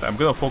of shit. I'm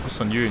gonna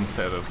focus on you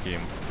instead of him.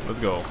 Let's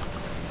go.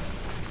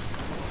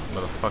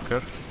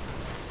 Motherfucker.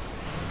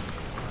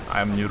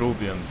 I'm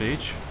Nerubian,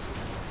 bitch.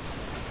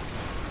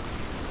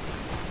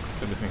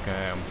 Who do you think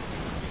I am?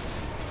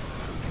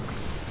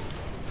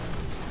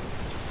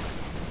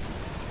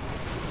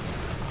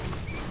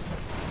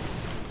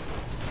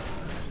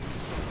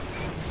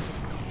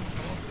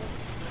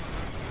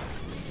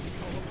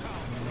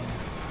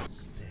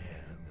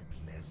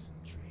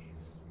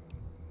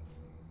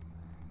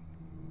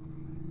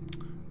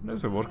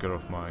 There's a worker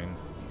of mine.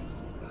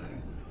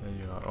 There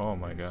you are. Oh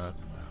my god.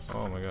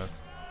 Oh my god.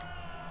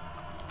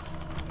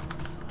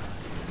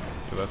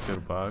 You left your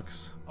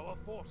bugs.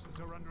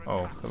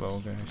 Oh, hello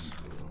guys.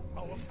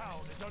 Our town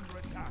is under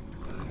attack.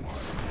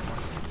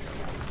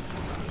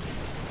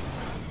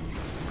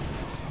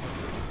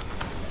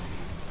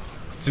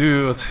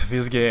 Dude,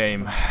 this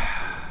game.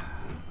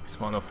 It's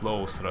one of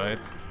those, right?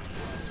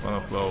 It's one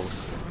of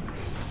those.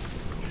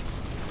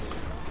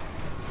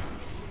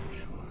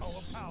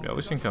 We are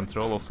losing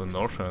control of the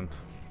north end.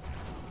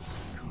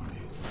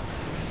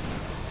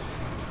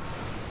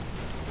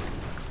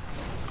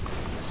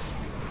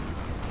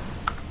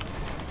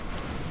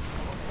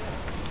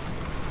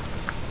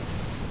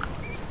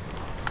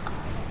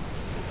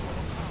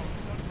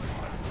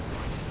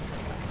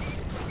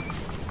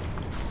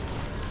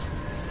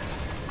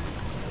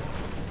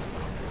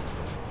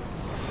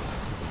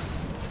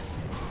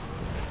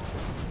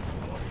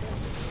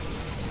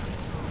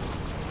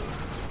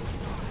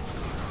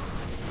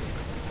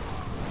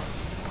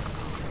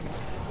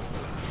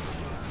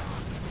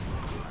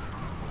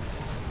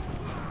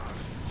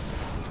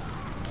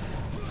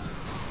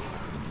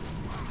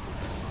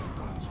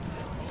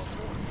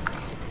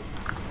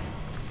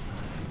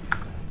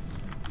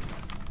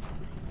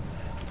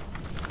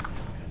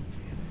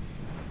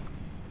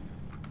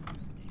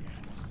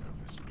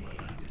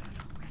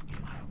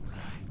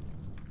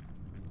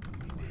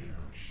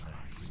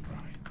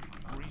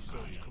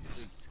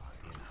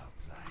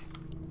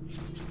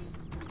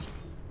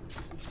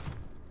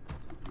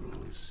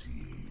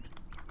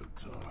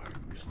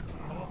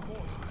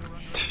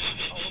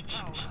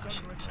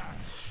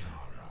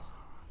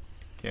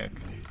 Kick.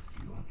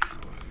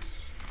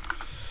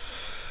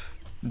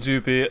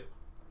 GP.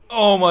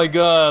 Oh my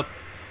god.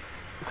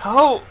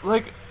 How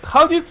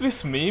did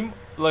this meme,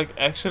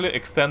 actually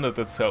extended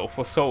itself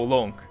for so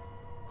long?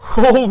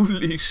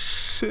 Holy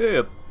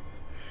shit.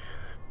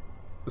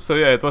 So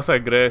yeah, it was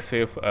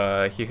aggressive.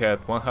 He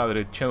had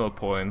 100 channel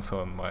points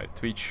on my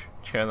Twitch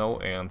channel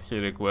and he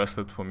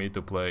requested for me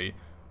to play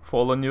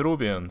Fallen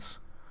Nerubians.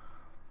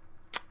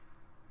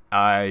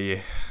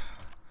 I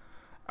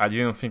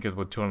didn't think it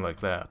would turn like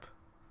that.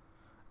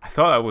 I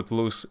thought I would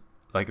lose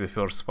like the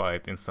first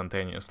fight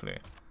instantaneously.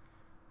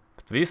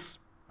 But this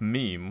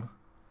meme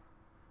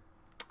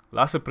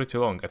lasted pretty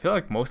long. I feel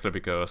like mostly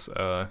because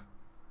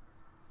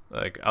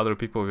like other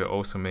people were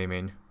also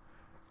memeing.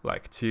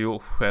 Like Teal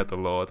had a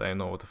lot, I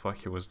know what the fuck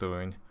he was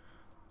doing.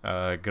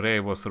 Grey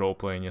was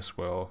roleplaying as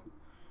well.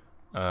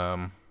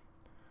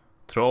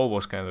 Troll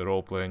was kind of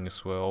roleplaying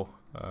as well.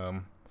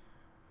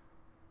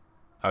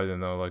 I don't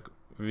know, like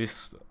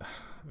this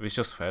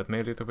just fed me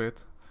a little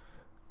bit.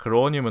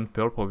 Chronium and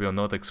Purple were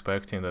not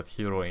expecting that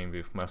hero aim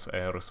with mass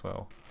air as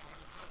well.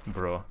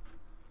 Bro.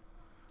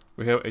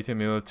 We have 80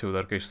 minutes to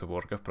Dark Age to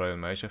Warcraft private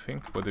match, I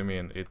think. What do you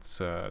mean? It's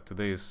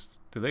today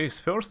is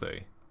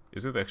Thursday.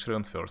 Is it actually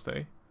on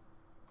Thursday?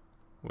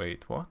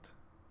 Wait, what?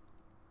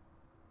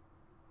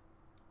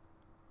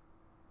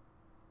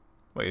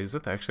 Wait, is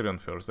it actually on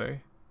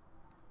Thursday?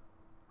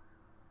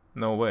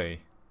 No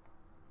way.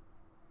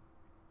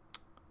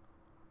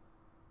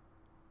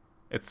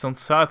 It's on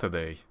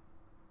Saturday.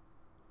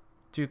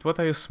 Dude, what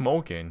are you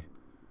smoking?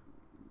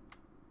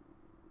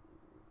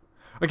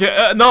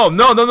 Okay, no,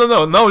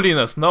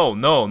 Linus,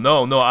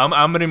 no,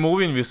 I'm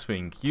removing this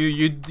thing.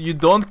 You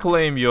don't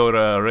claim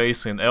your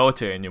race in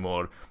LT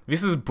anymore.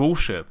 This is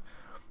bullshit.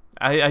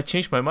 I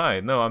changed my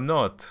mind. No, I'm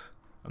not.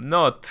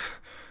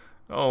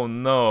 Oh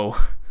no.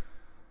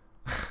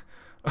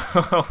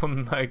 Oh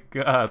my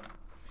god.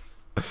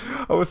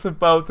 I was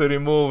about to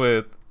remove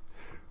it.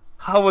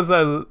 How was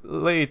I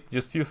late?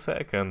 Just few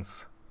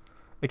seconds.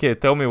 Okay,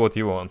 tell me what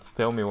you want.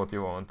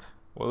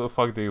 What the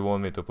fuck do you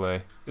want me to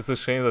play? It's a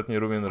shame that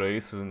Nerubian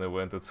race is an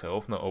event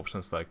itself, no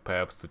options like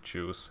paths to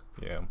choose.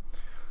 Yeah.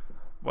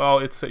 Well,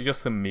 it's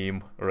just a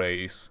meme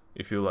race.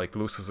 If you like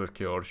lose as a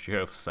curse, you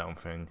have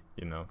something,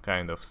 you know,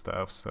 kind of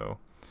stuff, so.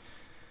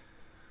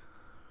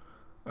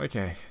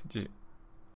 Okay.